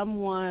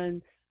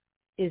someone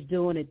is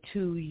doing it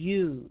to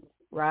you,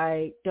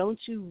 right? Don't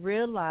you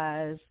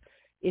realize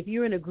if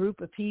you're in a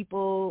group of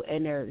people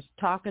and they're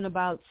talking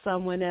about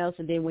someone else,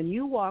 and then when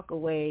you walk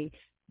away,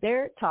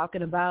 they're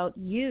talking about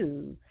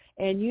you.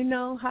 And you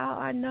know how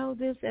I know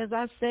this, as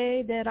I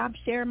say that I'm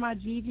sharing my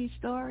Gigi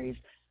stories?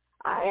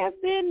 I have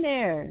been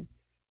there.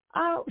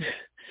 I'll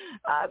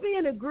be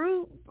in a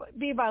group,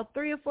 be about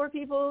 3 or 4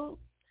 people,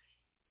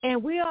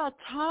 And we all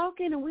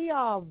talking and we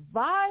all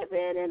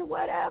vibing and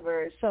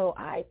whatever. So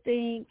I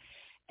think,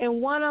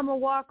 and one of them will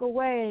walk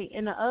away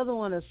and the other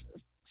one will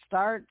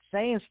start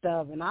saying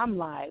stuff. And I'm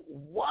like,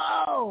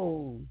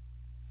 whoa.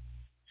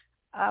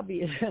 I'll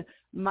be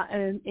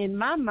in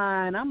my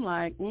mind, I'm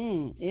like,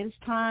 it's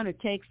time to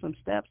take some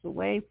steps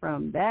away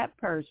from that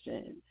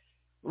person,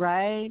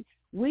 right?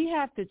 We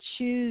have to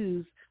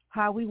choose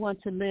how we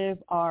want to live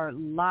our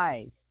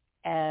life,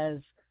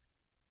 as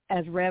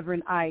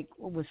Reverend Ike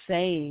was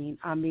saying.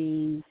 I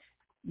mean,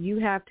 you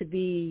have to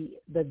be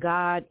the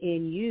God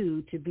in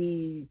you to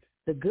be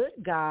the good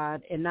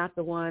God and not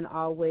the one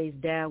always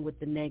down with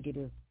the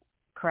negative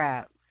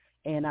crap.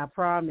 And I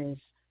promise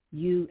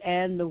you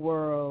and the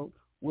world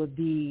will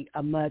be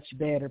a much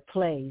better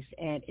place.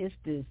 And it's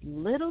this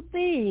little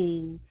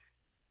thing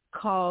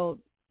called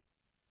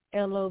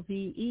LOVE.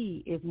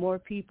 If more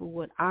people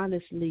would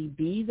honestly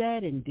be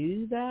that and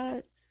do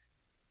that,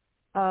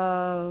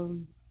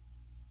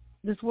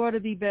 this world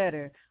would be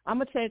better. I'm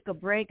going to take a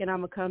break and I'm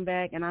going to come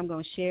back and I'm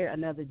going to share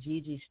another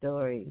Gigi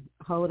story.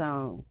 Hold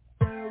on.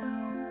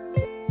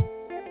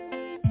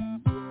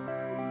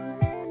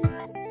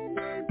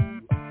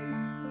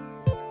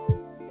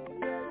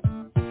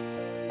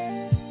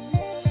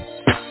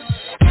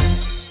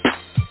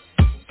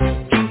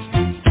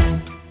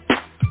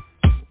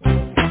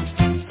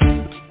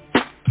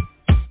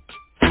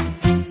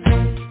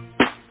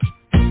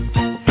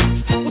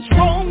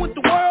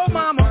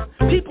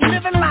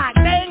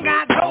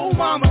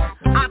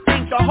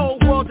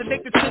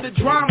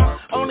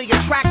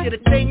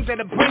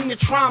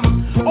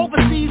 Trauma.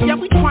 Overseas, yeah,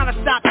 we trying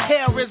to stop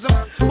terrorism,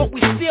 but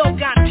we still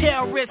got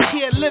terrorists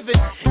here living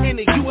in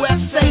the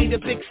USA, the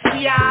big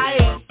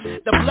CIA,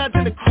 the Bloods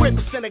and the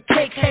Crips and the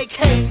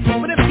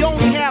KKK. But if you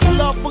only have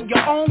love for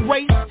your own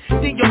race,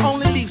 then you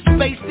only leave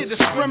space to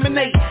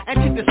discriminate,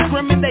 and to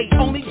discriminate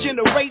only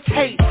generates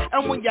hate.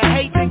 And when you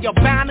hate, then you're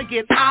bound to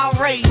get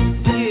irate.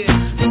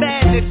 Yeah,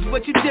 madness is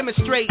what you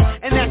demonstrate,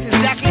 and that's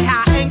exactly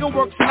how anger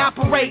works and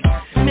operates.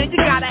 Man, you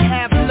gotta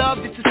have love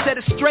just to set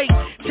it straight.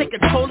 Take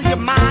control of your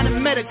mind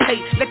and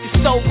meditate. Let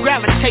your soul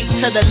gravitate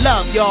to the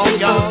love, y'all.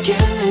 People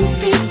killing,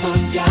 people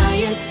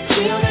dying,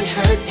 children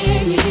hurt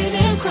and you hear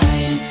them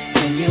crying.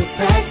 And you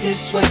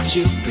practice what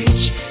you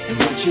preach, and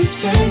what you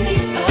turn the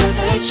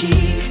other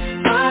cheek.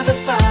 Father,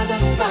 Father,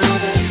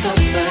 Father, help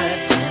us.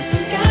 Send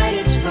some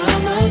guidance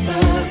from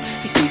above.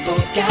 These people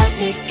got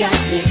me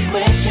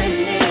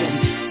questioning.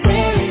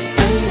 Where is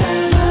the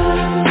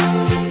love?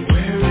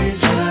 Where is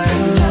the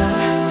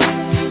love?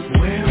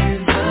 Where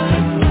is the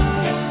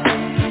love?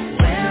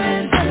 Where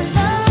is the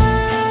love?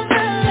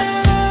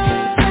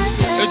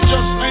 It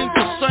just ain't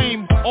the same.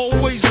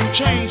 Always in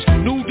change.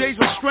 New days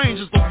are strange.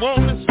 Is the world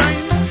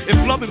insane? If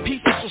love and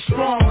peace is so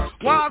strong,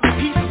 why are the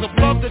pieces of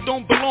love that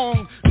don't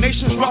belong?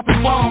 Nations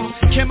dropping bombs,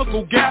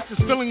 chemical gases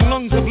filling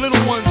lungs of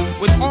little ones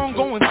with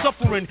ongoing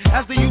suffering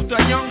as the youth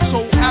are young.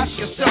 So ask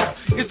yourself,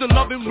 is the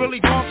loving really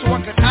gone? So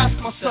I can ask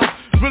myself,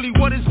 really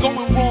what is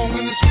going wrong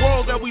in this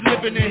world that we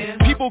living in?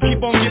 People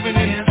keep on giving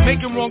in,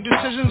 making wrong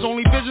decisions,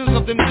 only visions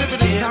of them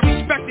dividends. Not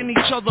respecting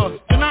each other,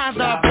 denying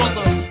thy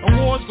brother.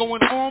 A war's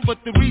going on, but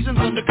the reason's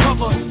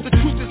undercover. The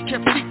truth is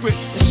kept secret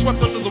and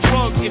swept under the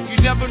rug. If you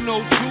never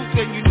know truth,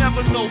 then you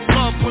never know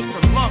love. What's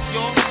the love,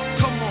 y'all?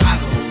 Come on. I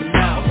don't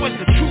know. What's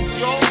the truth,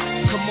 y'all?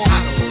 Come on.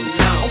 I don't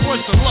know.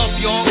 What's the love,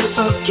 y'all?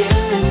 People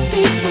killing,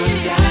 people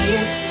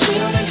dying,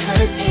 children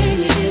hurt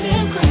and you hear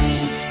them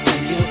crying.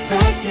 And you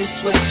practice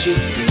what you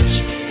preach,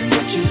 and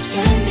what you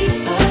turn the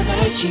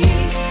other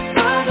cheek.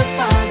 Father,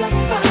 Father,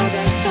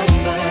 Father,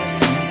 help us.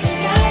 Some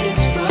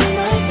guidance from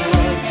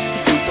above.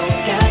 These people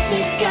got me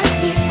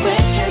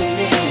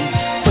questioning.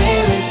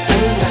 Where is the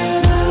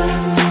love?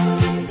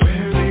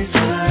 Where is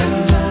the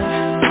love?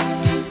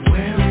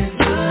 Where is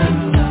the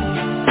love?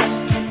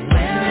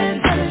 Where is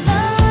the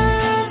love?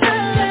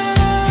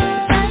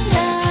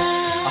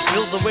 I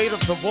feel the weight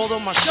of the world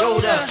on my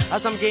shoulder.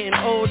 As I'm getting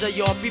older,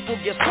 your people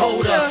get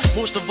colder.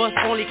 Most of us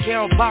only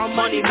care about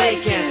money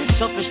making.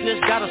 Selfishness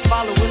got us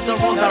following the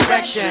wrong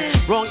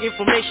direction. Wrong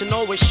information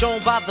always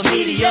shown by the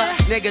media.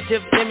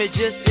 Negative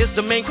images is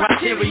the main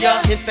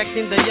criteria.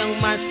 Infecting the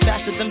young minds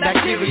faster than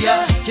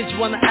bacteria. Kids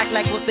wanna act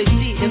like what they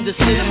see in the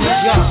cinemas,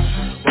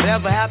 yeah.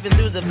 Whatever happened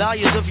to the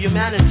values of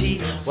humanity?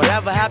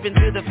 Whatever happened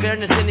to the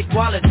fairness and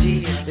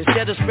equality?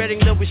 Instead of spreading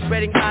love, we're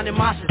spreading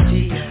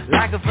animosity.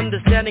 Lack of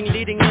understanding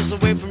leading us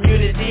away from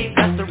unity.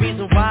 That's the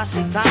reason why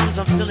sometimes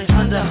I'm feeling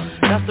under.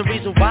 That's the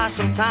reason why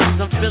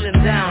sometimes I'm feeling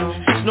down.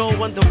 It's no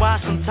wonder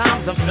why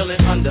sometimes I'm feeling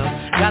under.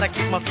 Gotta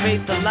keep my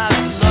faith alive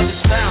till love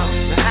is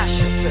found. Now ask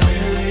yourself,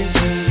 where is the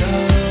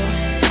love?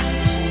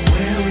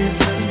 Where is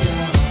the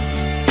love?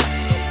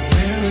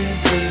 Where is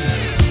the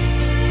love?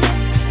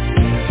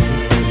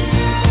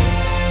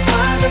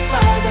 Father,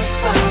 Father,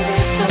 Father,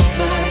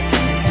 help us.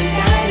 Some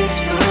guidance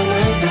from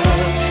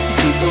above.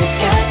 People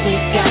got me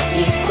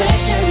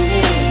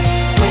questioning.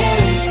 Where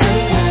is the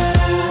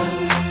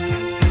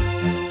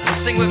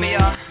love? Sing with me,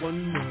 y'all.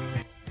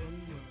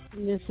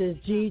 This is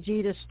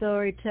Gigi, the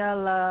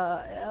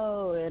storyteller.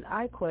 Oh, and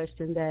I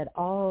question that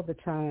all the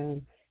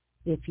time.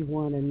 if you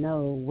want to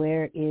know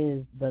where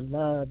is the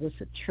love. It's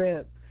a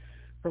trip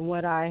from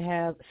what I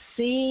have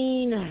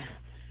seen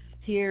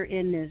here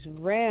in this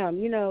realm.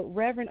 You know,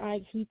 Reverend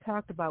Ike, he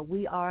talked about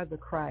we are the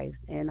Christ,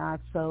 and I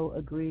so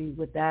agree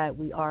with that.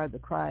 We are the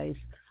Christ,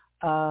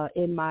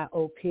 in my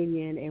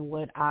opinion and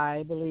what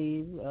I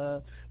believe,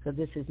 because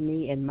this is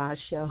me and my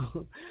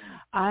show.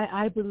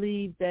 I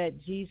believe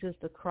that Jesus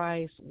the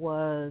Christ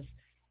was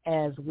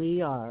as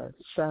we are,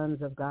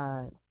 sons of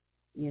God,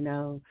 you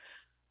know.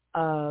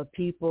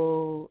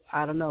 People,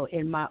 I don't know,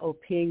 in my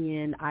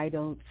opinion, I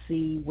don't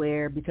see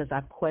where, because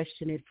I've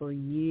questioned it for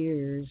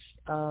years,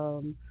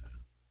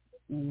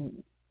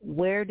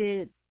 where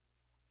did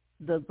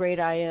the great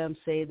I am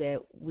say that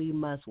we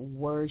must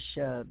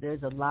worship?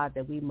 There's a lot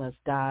that we must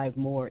dive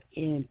more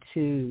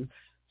into.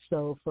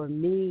 So for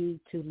me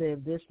to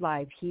live this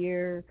life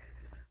here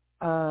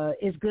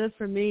is good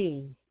for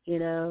me, you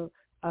know,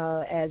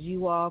 as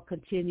you all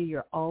continue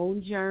your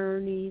own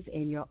journeys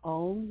in your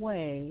own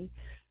way.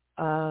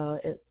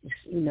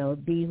 You know,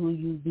 be who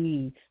you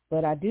be.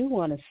 But I do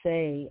want to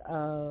say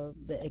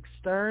the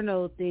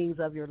external things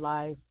of your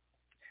life,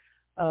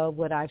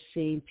 what I've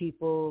seen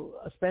people,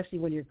 especially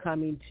when you're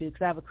coming to,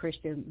 because I have a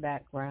Christian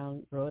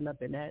background, growing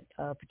up in that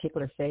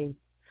particular faith,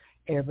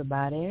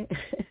 everybody.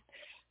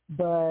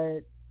 But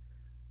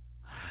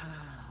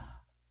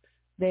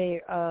they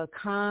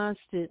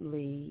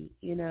constantly,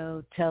 you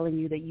know, telling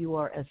you that you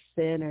are a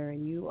sinner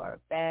and you are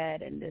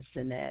bad and this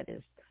and that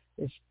is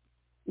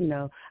you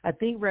know, I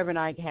think Reverend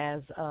Ike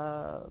has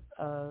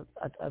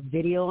a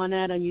video on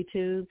that on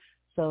YouTube,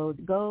 so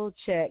go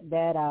check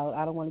that out.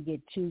 I don't want to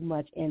get too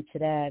much into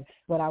that,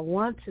 but I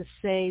want to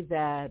say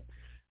that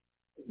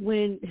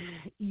when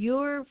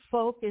you're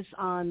focused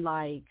on,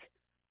 like,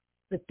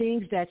 the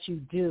things that you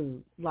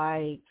do,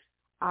 like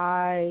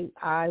I'm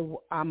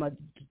a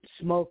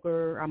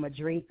smoker, I'm a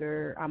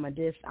drinker, I'm a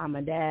this, I'm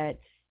a that,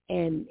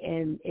 and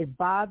it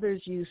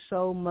bothers you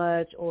so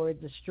much, or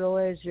it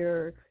destroys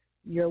your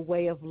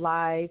way of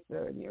life,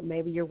 or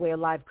maybe your way of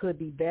life could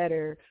be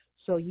better,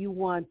 so you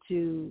want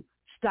to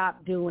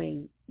stop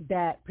doing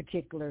that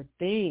particular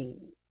thing,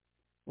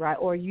 right?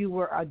 Or you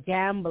were a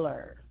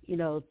gambler, you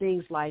know,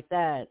 things like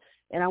that.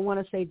 And I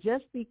want to say,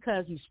 just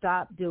because you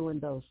stop doing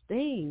those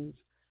things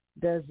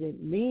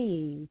doesn't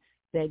mean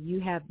that you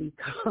have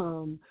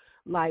become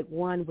like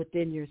one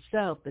within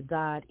yourself, the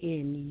God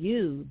in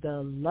you,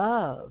 the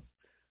love,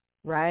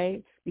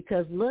 right?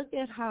 Because look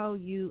at how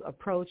you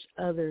approach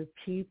other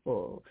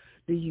people.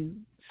 Do you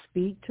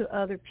speak to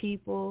other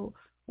people?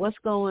 What's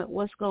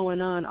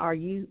going on? Are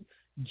you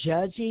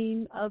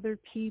judging other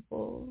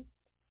people?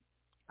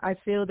 I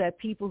feel that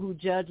people who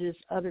judges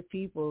other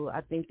people,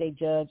 I think they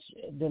judge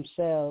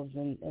themselves,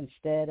 and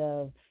instead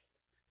of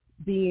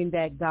being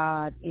that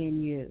God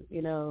in you,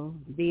 you know,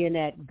 being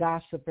that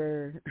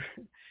gossiper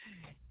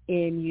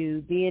in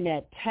you, being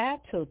that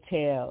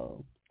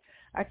tattletale.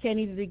 I can't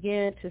even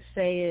begin to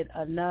say it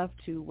enough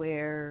to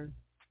where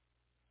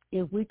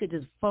if we could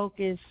just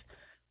focus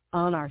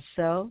on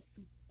ourselves,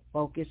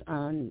 focus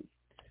on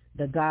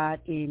the God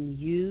in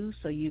you,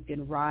 so you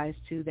can rise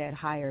to that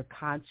higher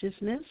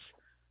consciousness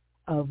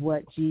of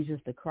what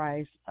Jesus the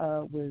Christ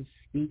was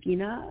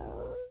speaking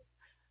of,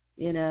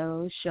 you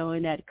know,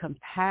 showing that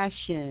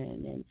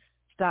compassion, and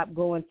stop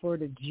going for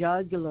the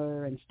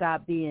jugular, and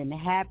stop being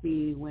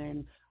happy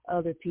when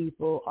other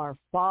people are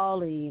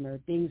falling or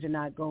things are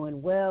not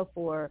going well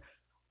for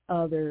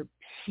other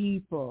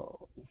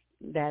people.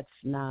 That's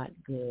not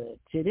good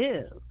to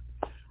do.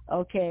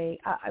 Okay,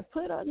 I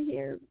put on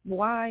here,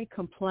 why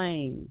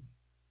complain?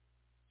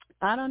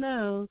 I don't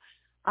know.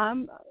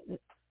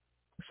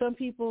 Some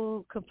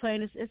people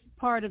complain. It's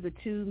part of the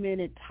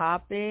 2-minute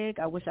topic.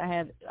 I wish I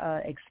had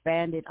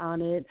expanded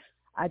on it.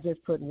 I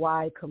just put,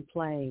 why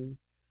complain?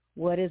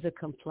 What is a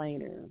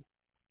complainer?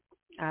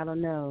 I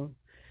don't know.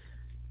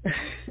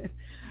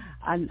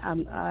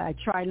 I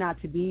try not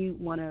to be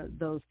one of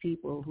those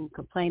people who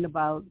complain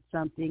about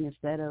something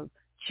instead of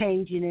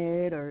changing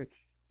it or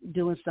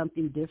doing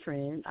something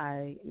different.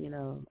 I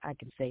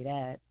can say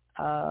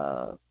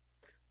that.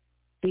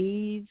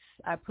 Thieves,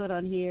 I put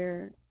on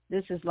here.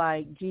 This is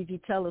like,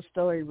 Gigi, tell a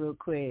story real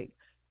quick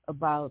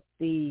about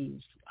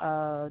thieves.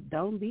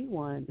 Don't be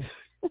one.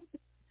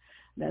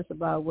 That's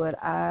about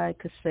what I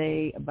could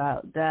say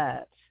about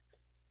that.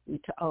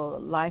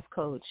 Life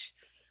coach.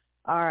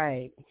 All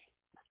right.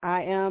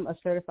 I am a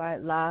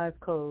certified life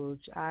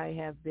coach. I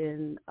have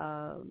been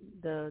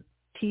the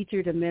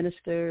teacher, the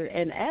minister,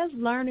 and as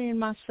learning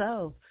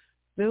myself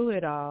through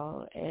it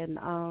all, and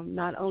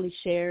not only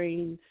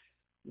sharing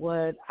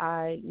what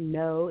I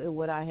know and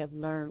what I have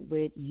learned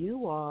with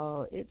you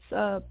all,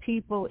 it's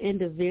people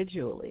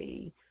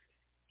individually,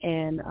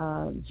 and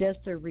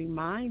just to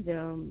remind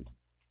them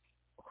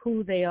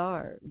who they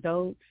are.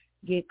 Don't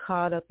get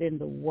caught up in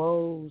the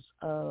woes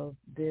of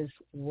this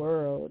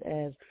world.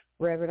 As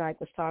Reverend Ike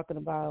was talking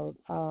about,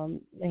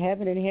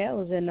 heaven and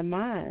hell is in the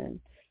mind.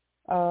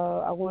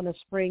 I want to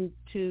spring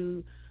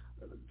to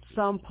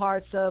some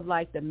parts of,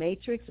 like, the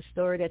Matrix, the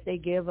story that they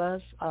give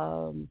us,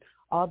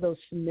 all those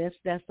myths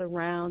that's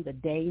around, the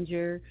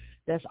danger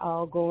that's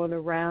all going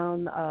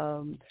around.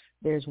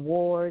 There's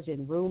wars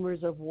and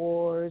rumors of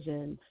wars,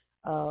 and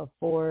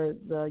for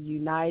the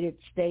United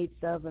States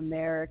of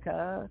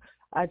America.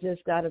 I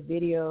just got a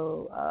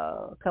video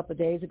a couple of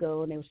days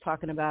ago, and it was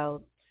talking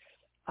about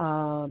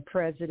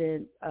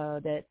President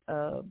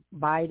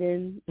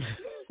Biden,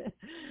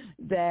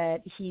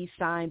 that he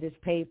signed this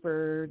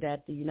paper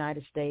that the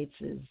United States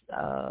is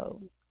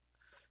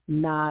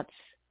not,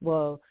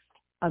 well,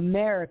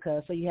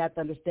 America, so you have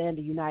to understand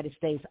the United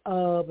States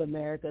of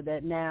America,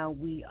 that now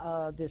we,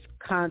 this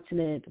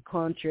continent,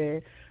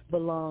 country,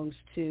 belongs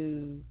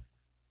to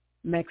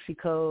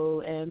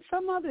Mexico and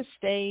some other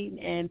state,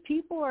 and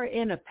people are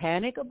in a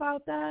panic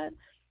about that.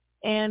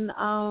 And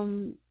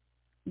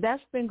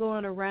that's been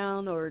going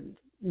around or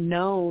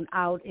known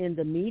out in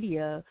the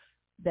media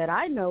that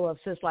I know of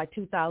since like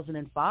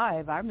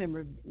 2005. I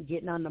remember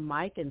getting on the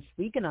mic and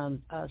speaking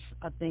on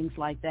things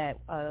like that,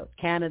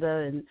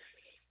 Canada, and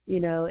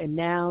and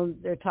now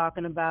they're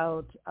talking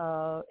about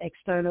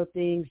external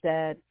things,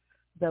 that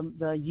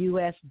the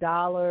U.S.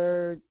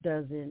 dollar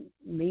doesn't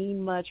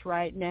mean much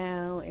right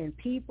now, and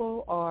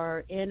people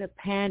are in a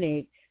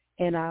panic.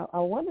 And I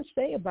want to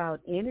say about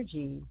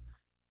energy,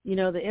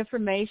 the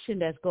information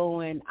that's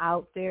going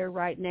out there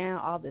right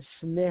now, all the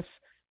myths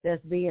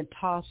that's being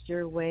tossed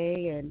your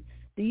way. And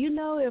do you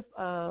know if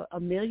 1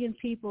 million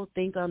people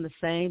think on the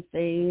same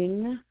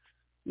thing,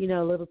 a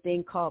little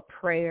thing called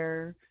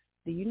prayer,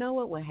 do you know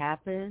what would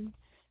happen?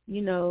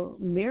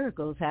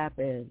 Miracles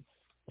happen.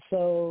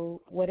 So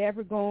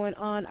whatever going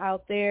on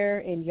out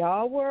there in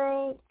y'all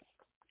world,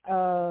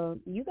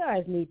 you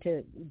guys need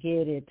to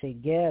get it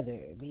together,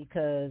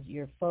 because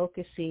you're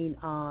focusing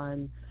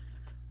on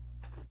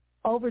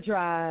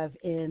overdrive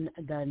in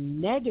the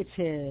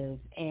negative,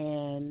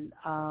 and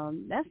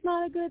that's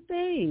not a good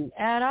thing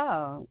at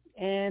all.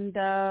 And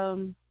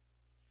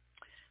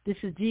this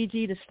is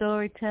Gigi, the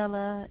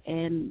storyteller,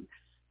 and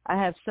I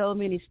have so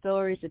many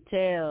stories to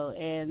tell,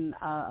 and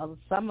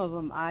some of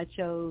them I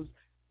chose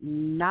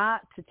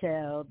not to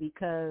tell,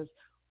 because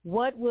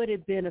what would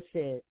it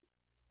benefit?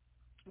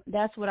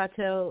 That's what I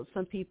tell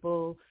some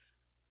people.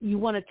 You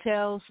want to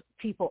tell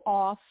people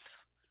off,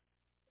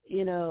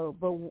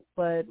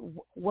 but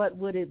what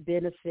would it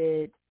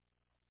benefit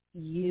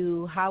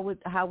you? How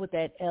would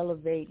that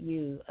elevate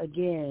you?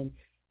 Again,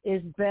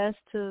 it's best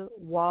to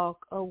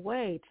walk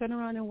away, turn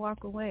around and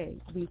walk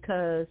away,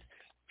 because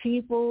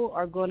people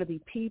are going to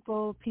be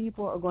people.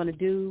 People are going to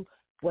do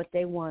what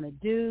they want to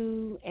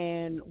do.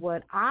 And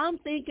what I'm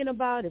thinking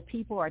about, if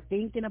people are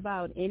thinking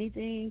about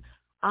anything,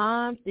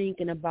 I'm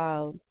thinking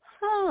about,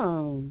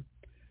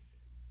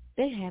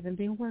 they haven't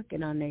been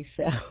working on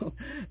themselves.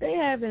 They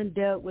haven't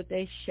dealt with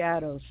their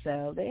shadow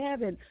self. They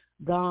haven't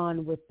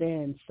gone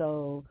within.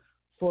 So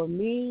for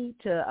me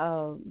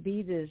to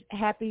be this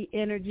happy,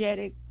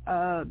 energetic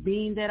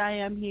being that I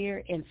am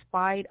here, in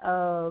spite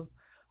of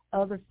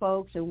other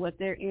folks and what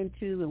they're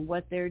into and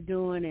what they're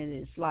doing, and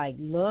it's like,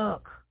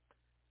 look,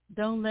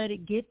 don't let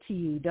it get to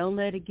you. Don't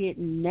let it get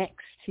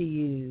next to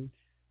you.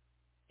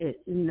 It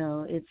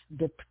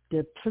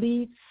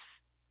depletes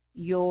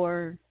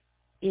your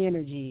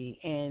energy,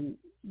 and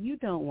you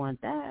don't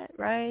want that,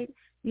 right?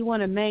 You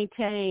want to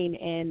maintain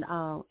and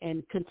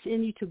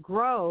continue to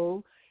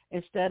grow,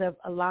 instead of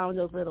allowing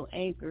those little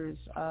anchors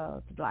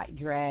to like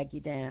drag you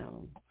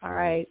down. All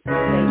right.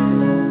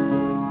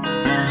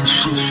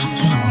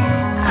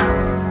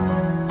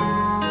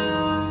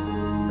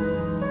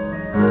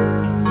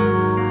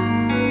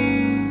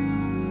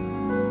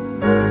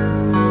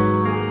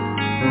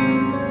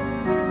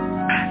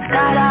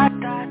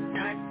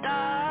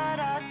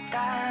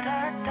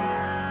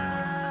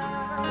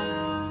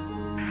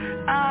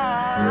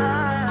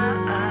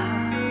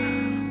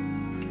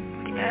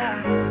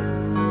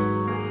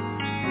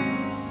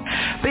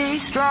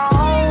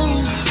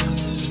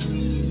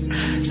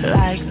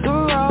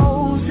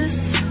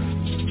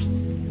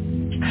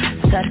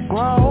 That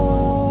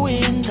grow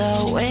in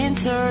the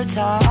winter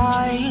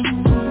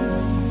time.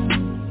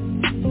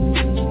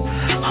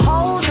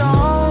 Hold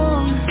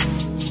on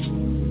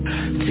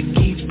to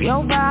keep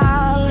your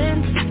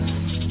balance.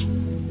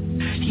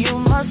 You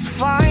must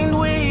find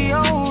where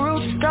your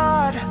roots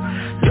start.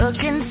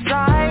 Look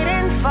inside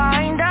and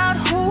find out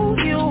who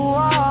you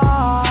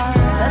are.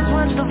 That's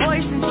what the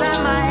voice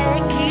inside my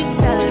head keeps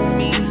telling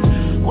me.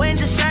 When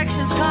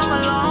distractions come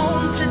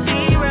along to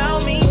derail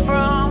me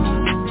from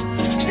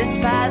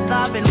this path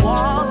I've been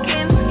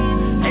walking,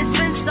 it's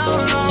been so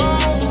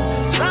long.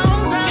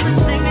 Songs I've been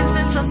singing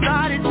since I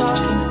started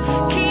talking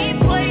keep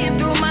playing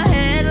through my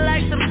head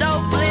like some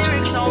dope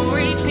lyrics on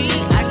repeat.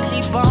 I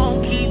keep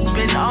on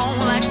keeping on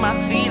like my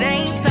feet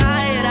ain't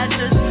tired. I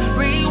just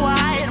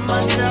rewired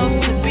myself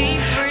to be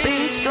free.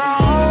 Be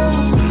strong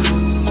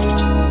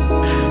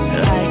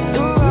like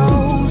the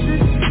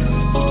roses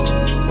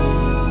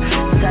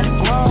that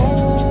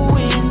grow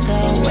in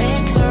the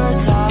winter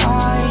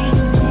time.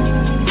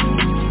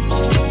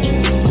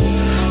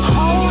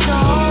 Hold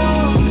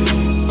on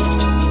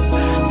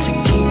to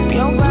keep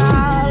your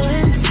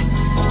balance.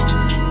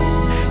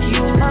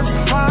 You must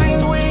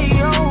find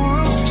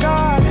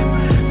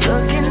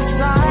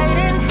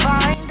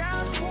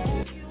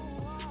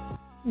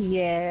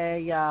Yeah,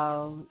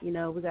 y'all. You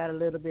know, we got a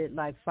little bit,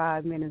 like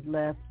 5 minutes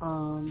left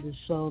on the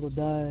show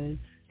today.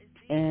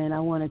 And I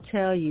want to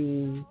tell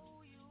you,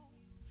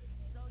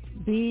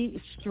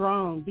 be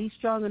strong. Be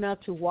strong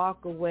enough to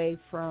walk away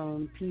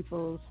from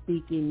people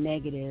speaking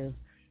negative.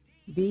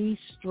 Be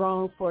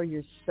strong for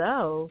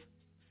yourself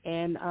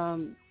and,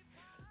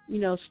 you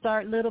know,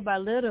 start little by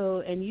little,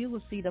 and you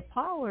will see the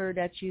power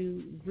that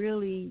you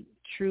really,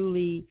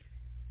 truly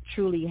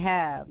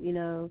have. You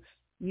know,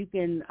 you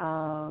can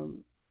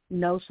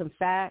know some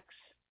facts,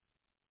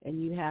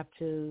 and you have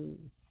to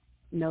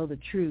know the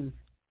truth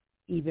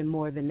even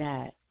more than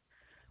that.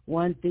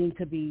 One thing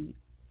could be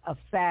a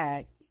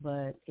fact,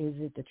 but is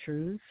it the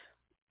truth?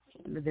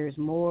 There's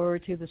more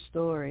to the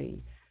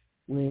story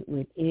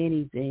with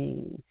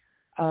anything.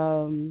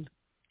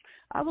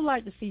 I would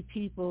like to see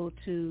people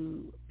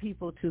to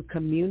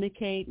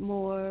communicate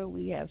more.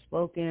 We have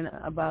spoken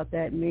about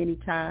that many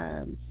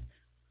times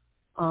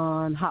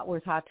on Hot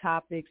Words, Hot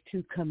Topics,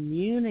 to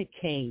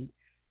communicate.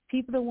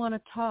 People that want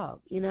to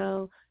talk, you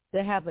know,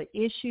 they have an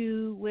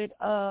issue with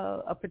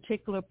a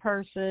particular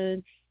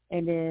person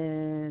and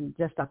then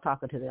just stop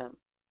talking to them,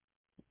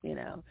 you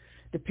know.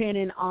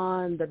 Depending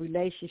on the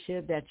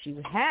relationship that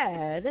you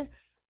had,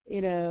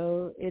 you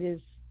know, it is,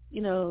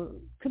 you know,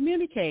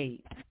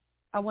 communicate.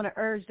 I want to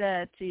urge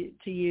that to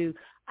you.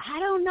 I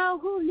don't know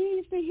who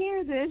needs to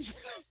hear this,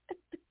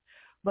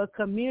 but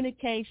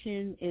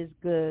communication is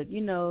good.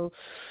 You know,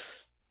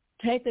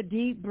 take a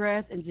deep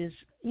breath and just,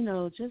 you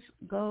know, just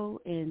go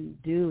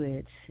and do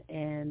it.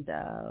 And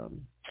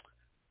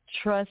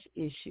trust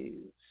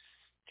issues.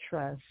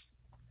 Trust.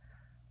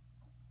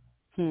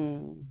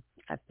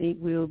 I think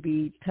we'll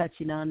be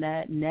touching on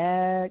that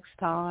next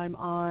time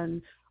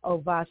on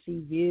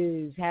Ovasi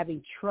Views,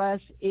 having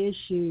trust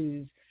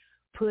issues,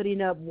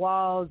 putting up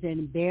walls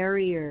and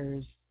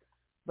barriers,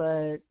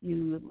 but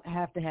you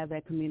have to have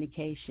that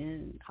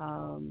communication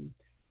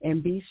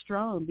and be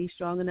strong. Be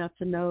strong enough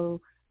to know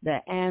the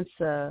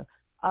answer.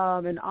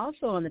 And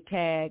also on the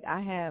tag, I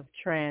have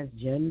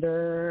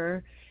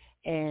transgender.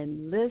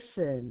 And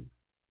listen,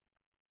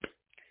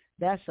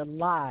 that's a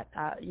lot.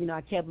 You know,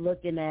 I kept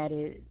looking at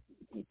it,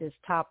 this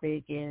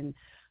topic, and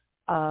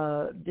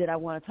did I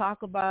want to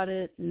talk about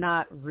it?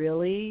 Not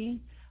really.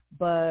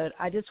 But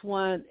I just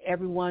want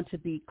everyone to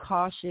be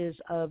cautious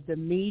of the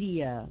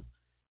media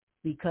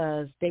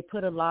because they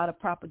put a lot of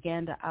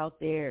propaganda out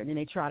there and then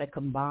they try to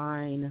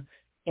combine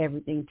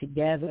everything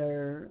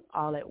together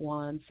all at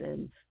once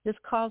and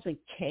just causing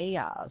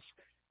chaos.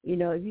 You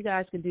know, if you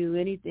guys can do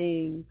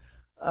anything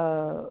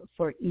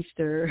for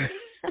Easter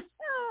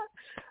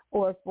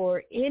or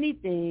for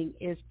anything,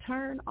 is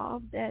turn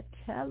off that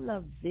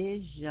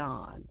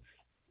television.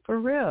 For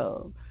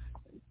real.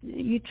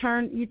 You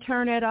turn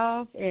it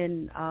off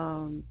and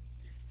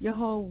your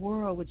whole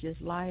world would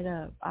just light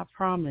up. I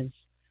promise.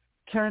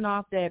 Turn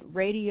off that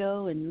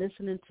radio and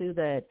listening to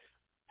that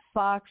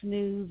Fox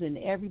News and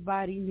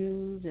Everybody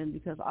News, and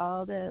because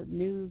all that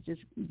news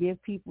just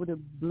give people the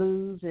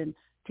blues and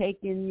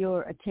taking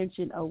your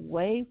attention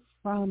away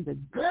from the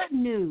good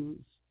news.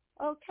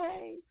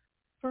 Okay?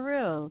 For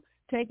real.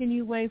 Taking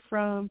you away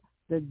from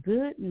the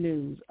good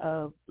news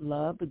of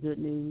love, the good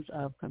news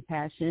of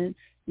compassion,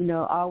 you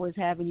know, always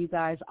having you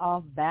guys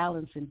off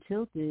balance and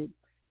tilted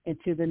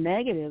into the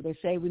negative. They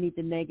say we need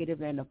the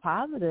negative and the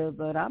positive,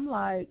 but I'm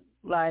like,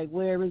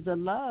 where is the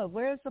love?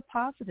 Where is the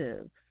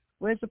positive?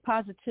 Where's the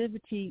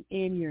positivity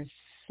in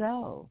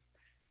yourself?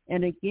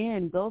 And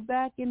again, go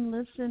back and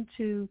listen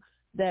to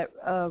that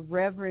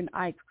Reverend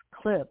Ike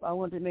clip. I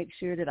want to make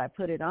sure that I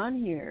put it on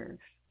here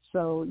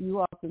so you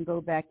all can go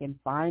back and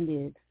find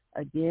it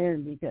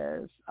again,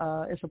 because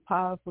it's a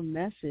powerful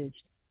message.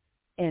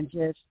 And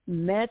just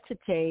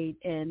meditate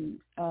and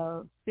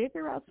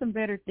figure out some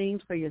better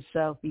things for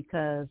yourself,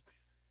 because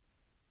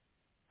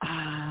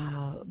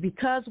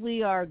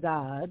we are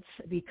gods,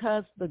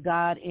 because the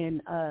God in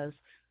us,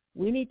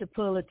 we need to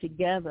pull it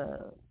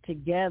together,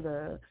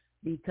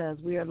 because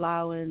we're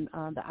allowing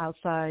the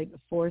outside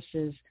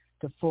forces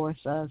to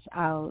force us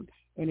out,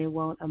 and it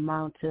won't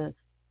amount to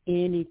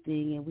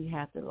anything. And we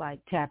have to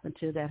tap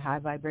into that high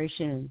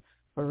vibration.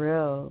 For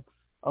real.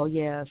 Oh,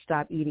 yeah,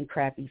 stop eating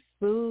crappy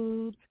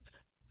food.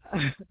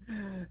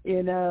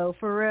 You know,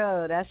 for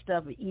real, that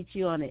stuff will eat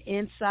you on the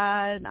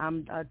inside.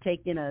 I'm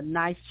taking a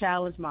nice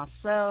challenge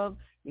myself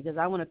because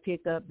I want to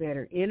pick up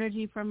better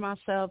energy from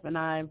myself, and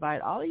I invite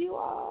all of you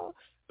all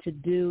to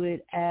do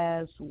it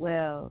as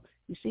well.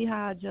 You see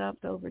how I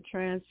jumped over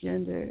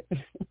transgender?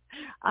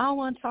 I don't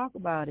want to talk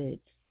about it.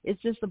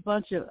 It's just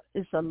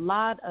it's a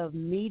lot of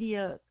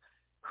media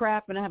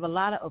crap, and I have a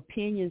lot of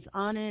opinions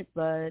on it,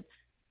 but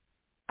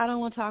I don't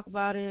want to talk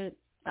about it.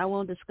 I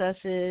won't discuss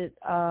it.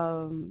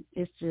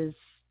 It's just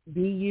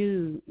be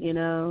you, you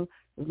know,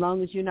 as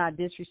long as you're not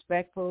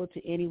disrespectful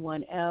to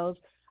anyone else.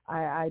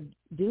 I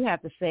do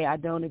have to say I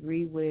don't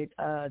agree with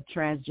a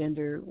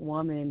transgender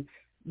woman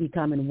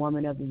becoming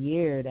Woman of the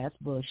Year. That's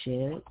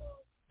bullshit.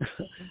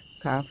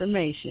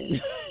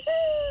 Confirmation.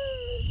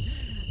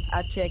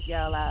 I'll check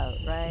y'all out,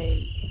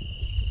 right?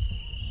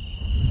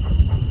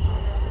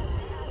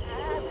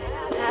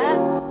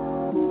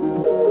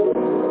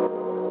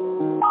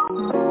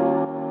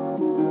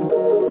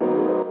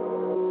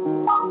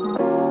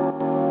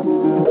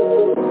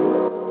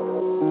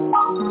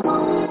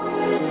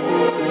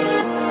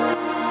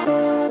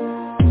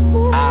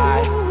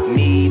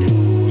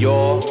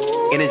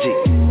 energy.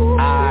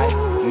 I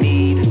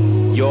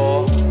need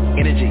your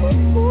energy.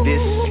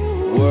 This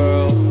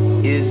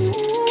world is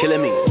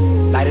killing me.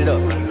 Light it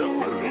up.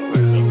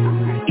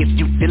 If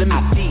you feeling me,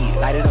 feed,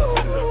 light it up.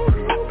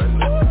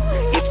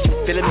 If you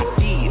feeling me,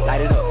 feed,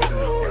 light it up.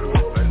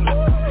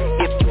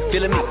 If you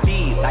feeling me,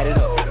 feed, light it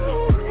up.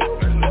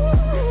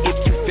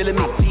 If you feeling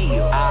me, feed,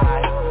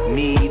 I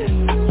need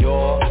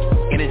your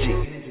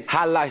energy.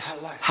 High life,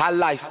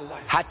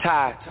 high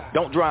tide,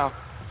 don't drown.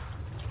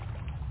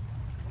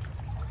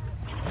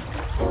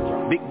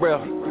 Big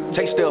breath,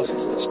 take steps,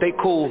 stay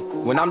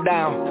cool when I'm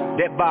down.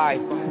 That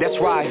vibe, that's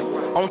right,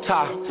 on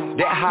top,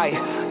 that high.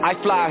 I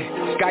fly,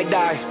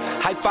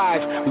 skydive, high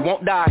five, we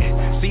won't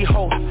die. See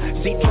hope,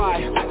 see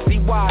drive, see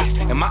why.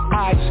 And my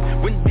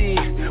eyes, win big,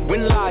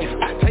 win life.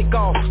 Take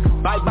off,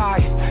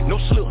 bye-bye, no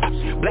slip.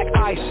 Black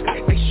ice,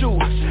 they shoot,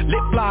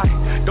 lit fly.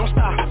 Don't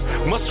stop,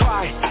 must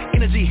try.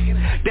 Energy,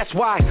 that's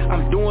why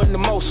I'm doing the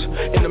most.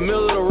 In the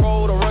middle of the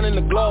road, I'm running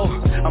the globe.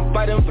 I'm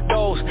fighting for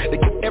those that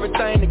give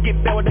everything to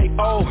get back what they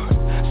owe.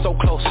 So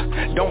close,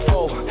 don't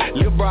fold.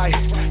 Live bright,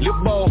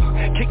 live bold.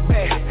 Kick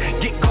back,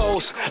 get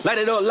goals. Light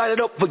it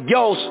up for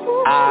yours.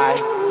 I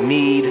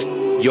need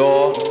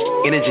your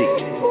energy.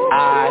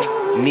 I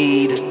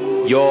need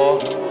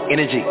your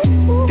energy.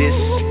 This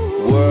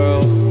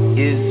world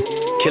is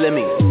killing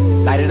me.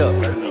 Light it up.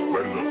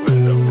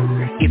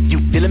 If you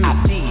feeling me,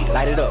 feed,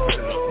 light it up.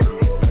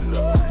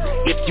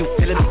 If you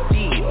feeling me,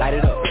 feed, light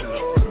it up.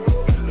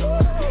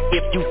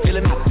 If you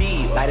feeling me,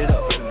 feed, light it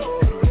up.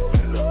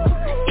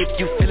 If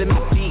you feeling me,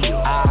 feed,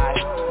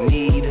 I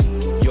need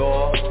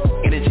your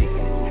energy.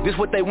 This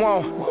what they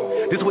want,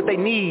 this what they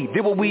need,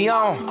 this what we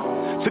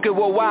on. Took it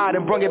worldwide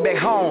and brought it back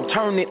home,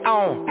 turn it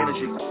on.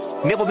 Energy.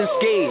 Never been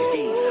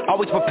scared,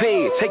 always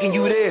prepared, taking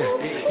you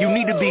there. You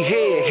need to be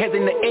here, hands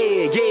in the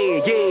air,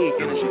 yeah.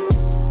 Energy.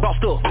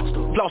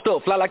 Flossed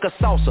up, fly like a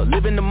salsa,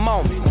 live in the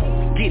moment.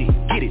 Get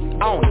it,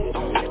 own it,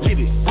 live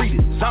it, breathe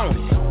it, zone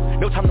it.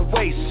 No time to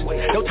waste,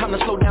 no time to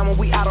slow down when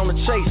we out on the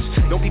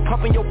chase. Don't be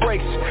pumping your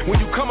brakes, when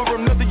you come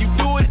from nothing you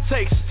do what it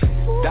takes.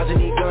 Doesn't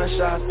need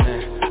gunshots,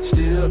 man,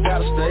 still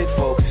gotta stay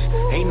focused.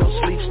 Ain't no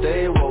sleep,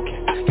 stay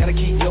awoken, gotta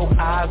keep your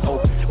eyes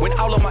open. When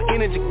all of my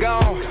energy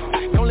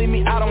gone, don't leave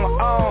me out on my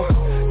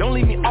own. Don't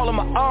leave me all on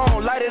my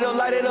own. Light it up,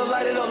 light it up,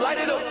 light it up, light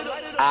it up.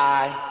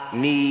 I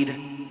need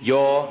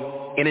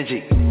your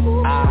energy.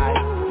 I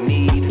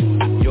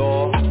need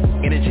your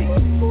energy.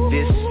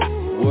 This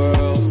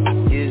world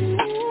is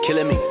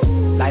killing me.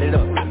 Light it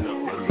up.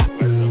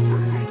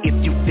 If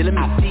you feeling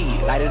me,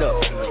 feed, light it up.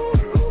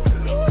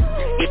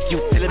 If you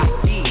feeling me,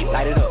 feed,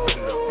 light it up.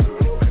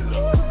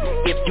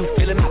 If you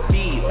feeling me,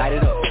 feed, light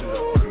it up.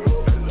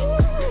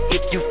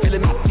 If you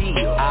feeling me,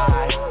 feed,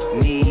 I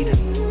need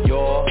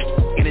your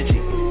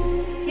energy.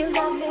 You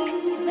love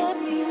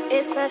me,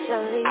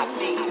 especially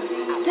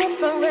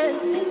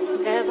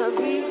different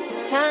every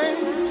time.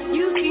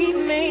 You keep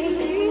me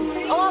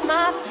on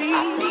my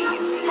feet,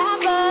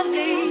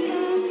 happily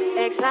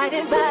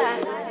excited by.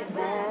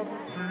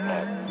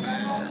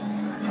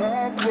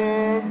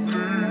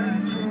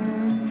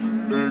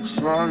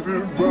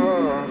 Excited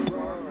by.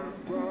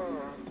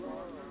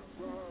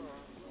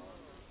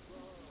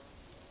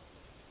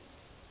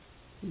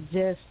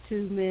 Just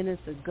 2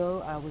 minutes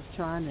ago, I was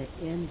trying to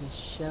end the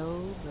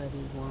show, but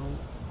it won't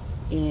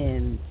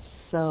end.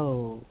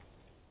 So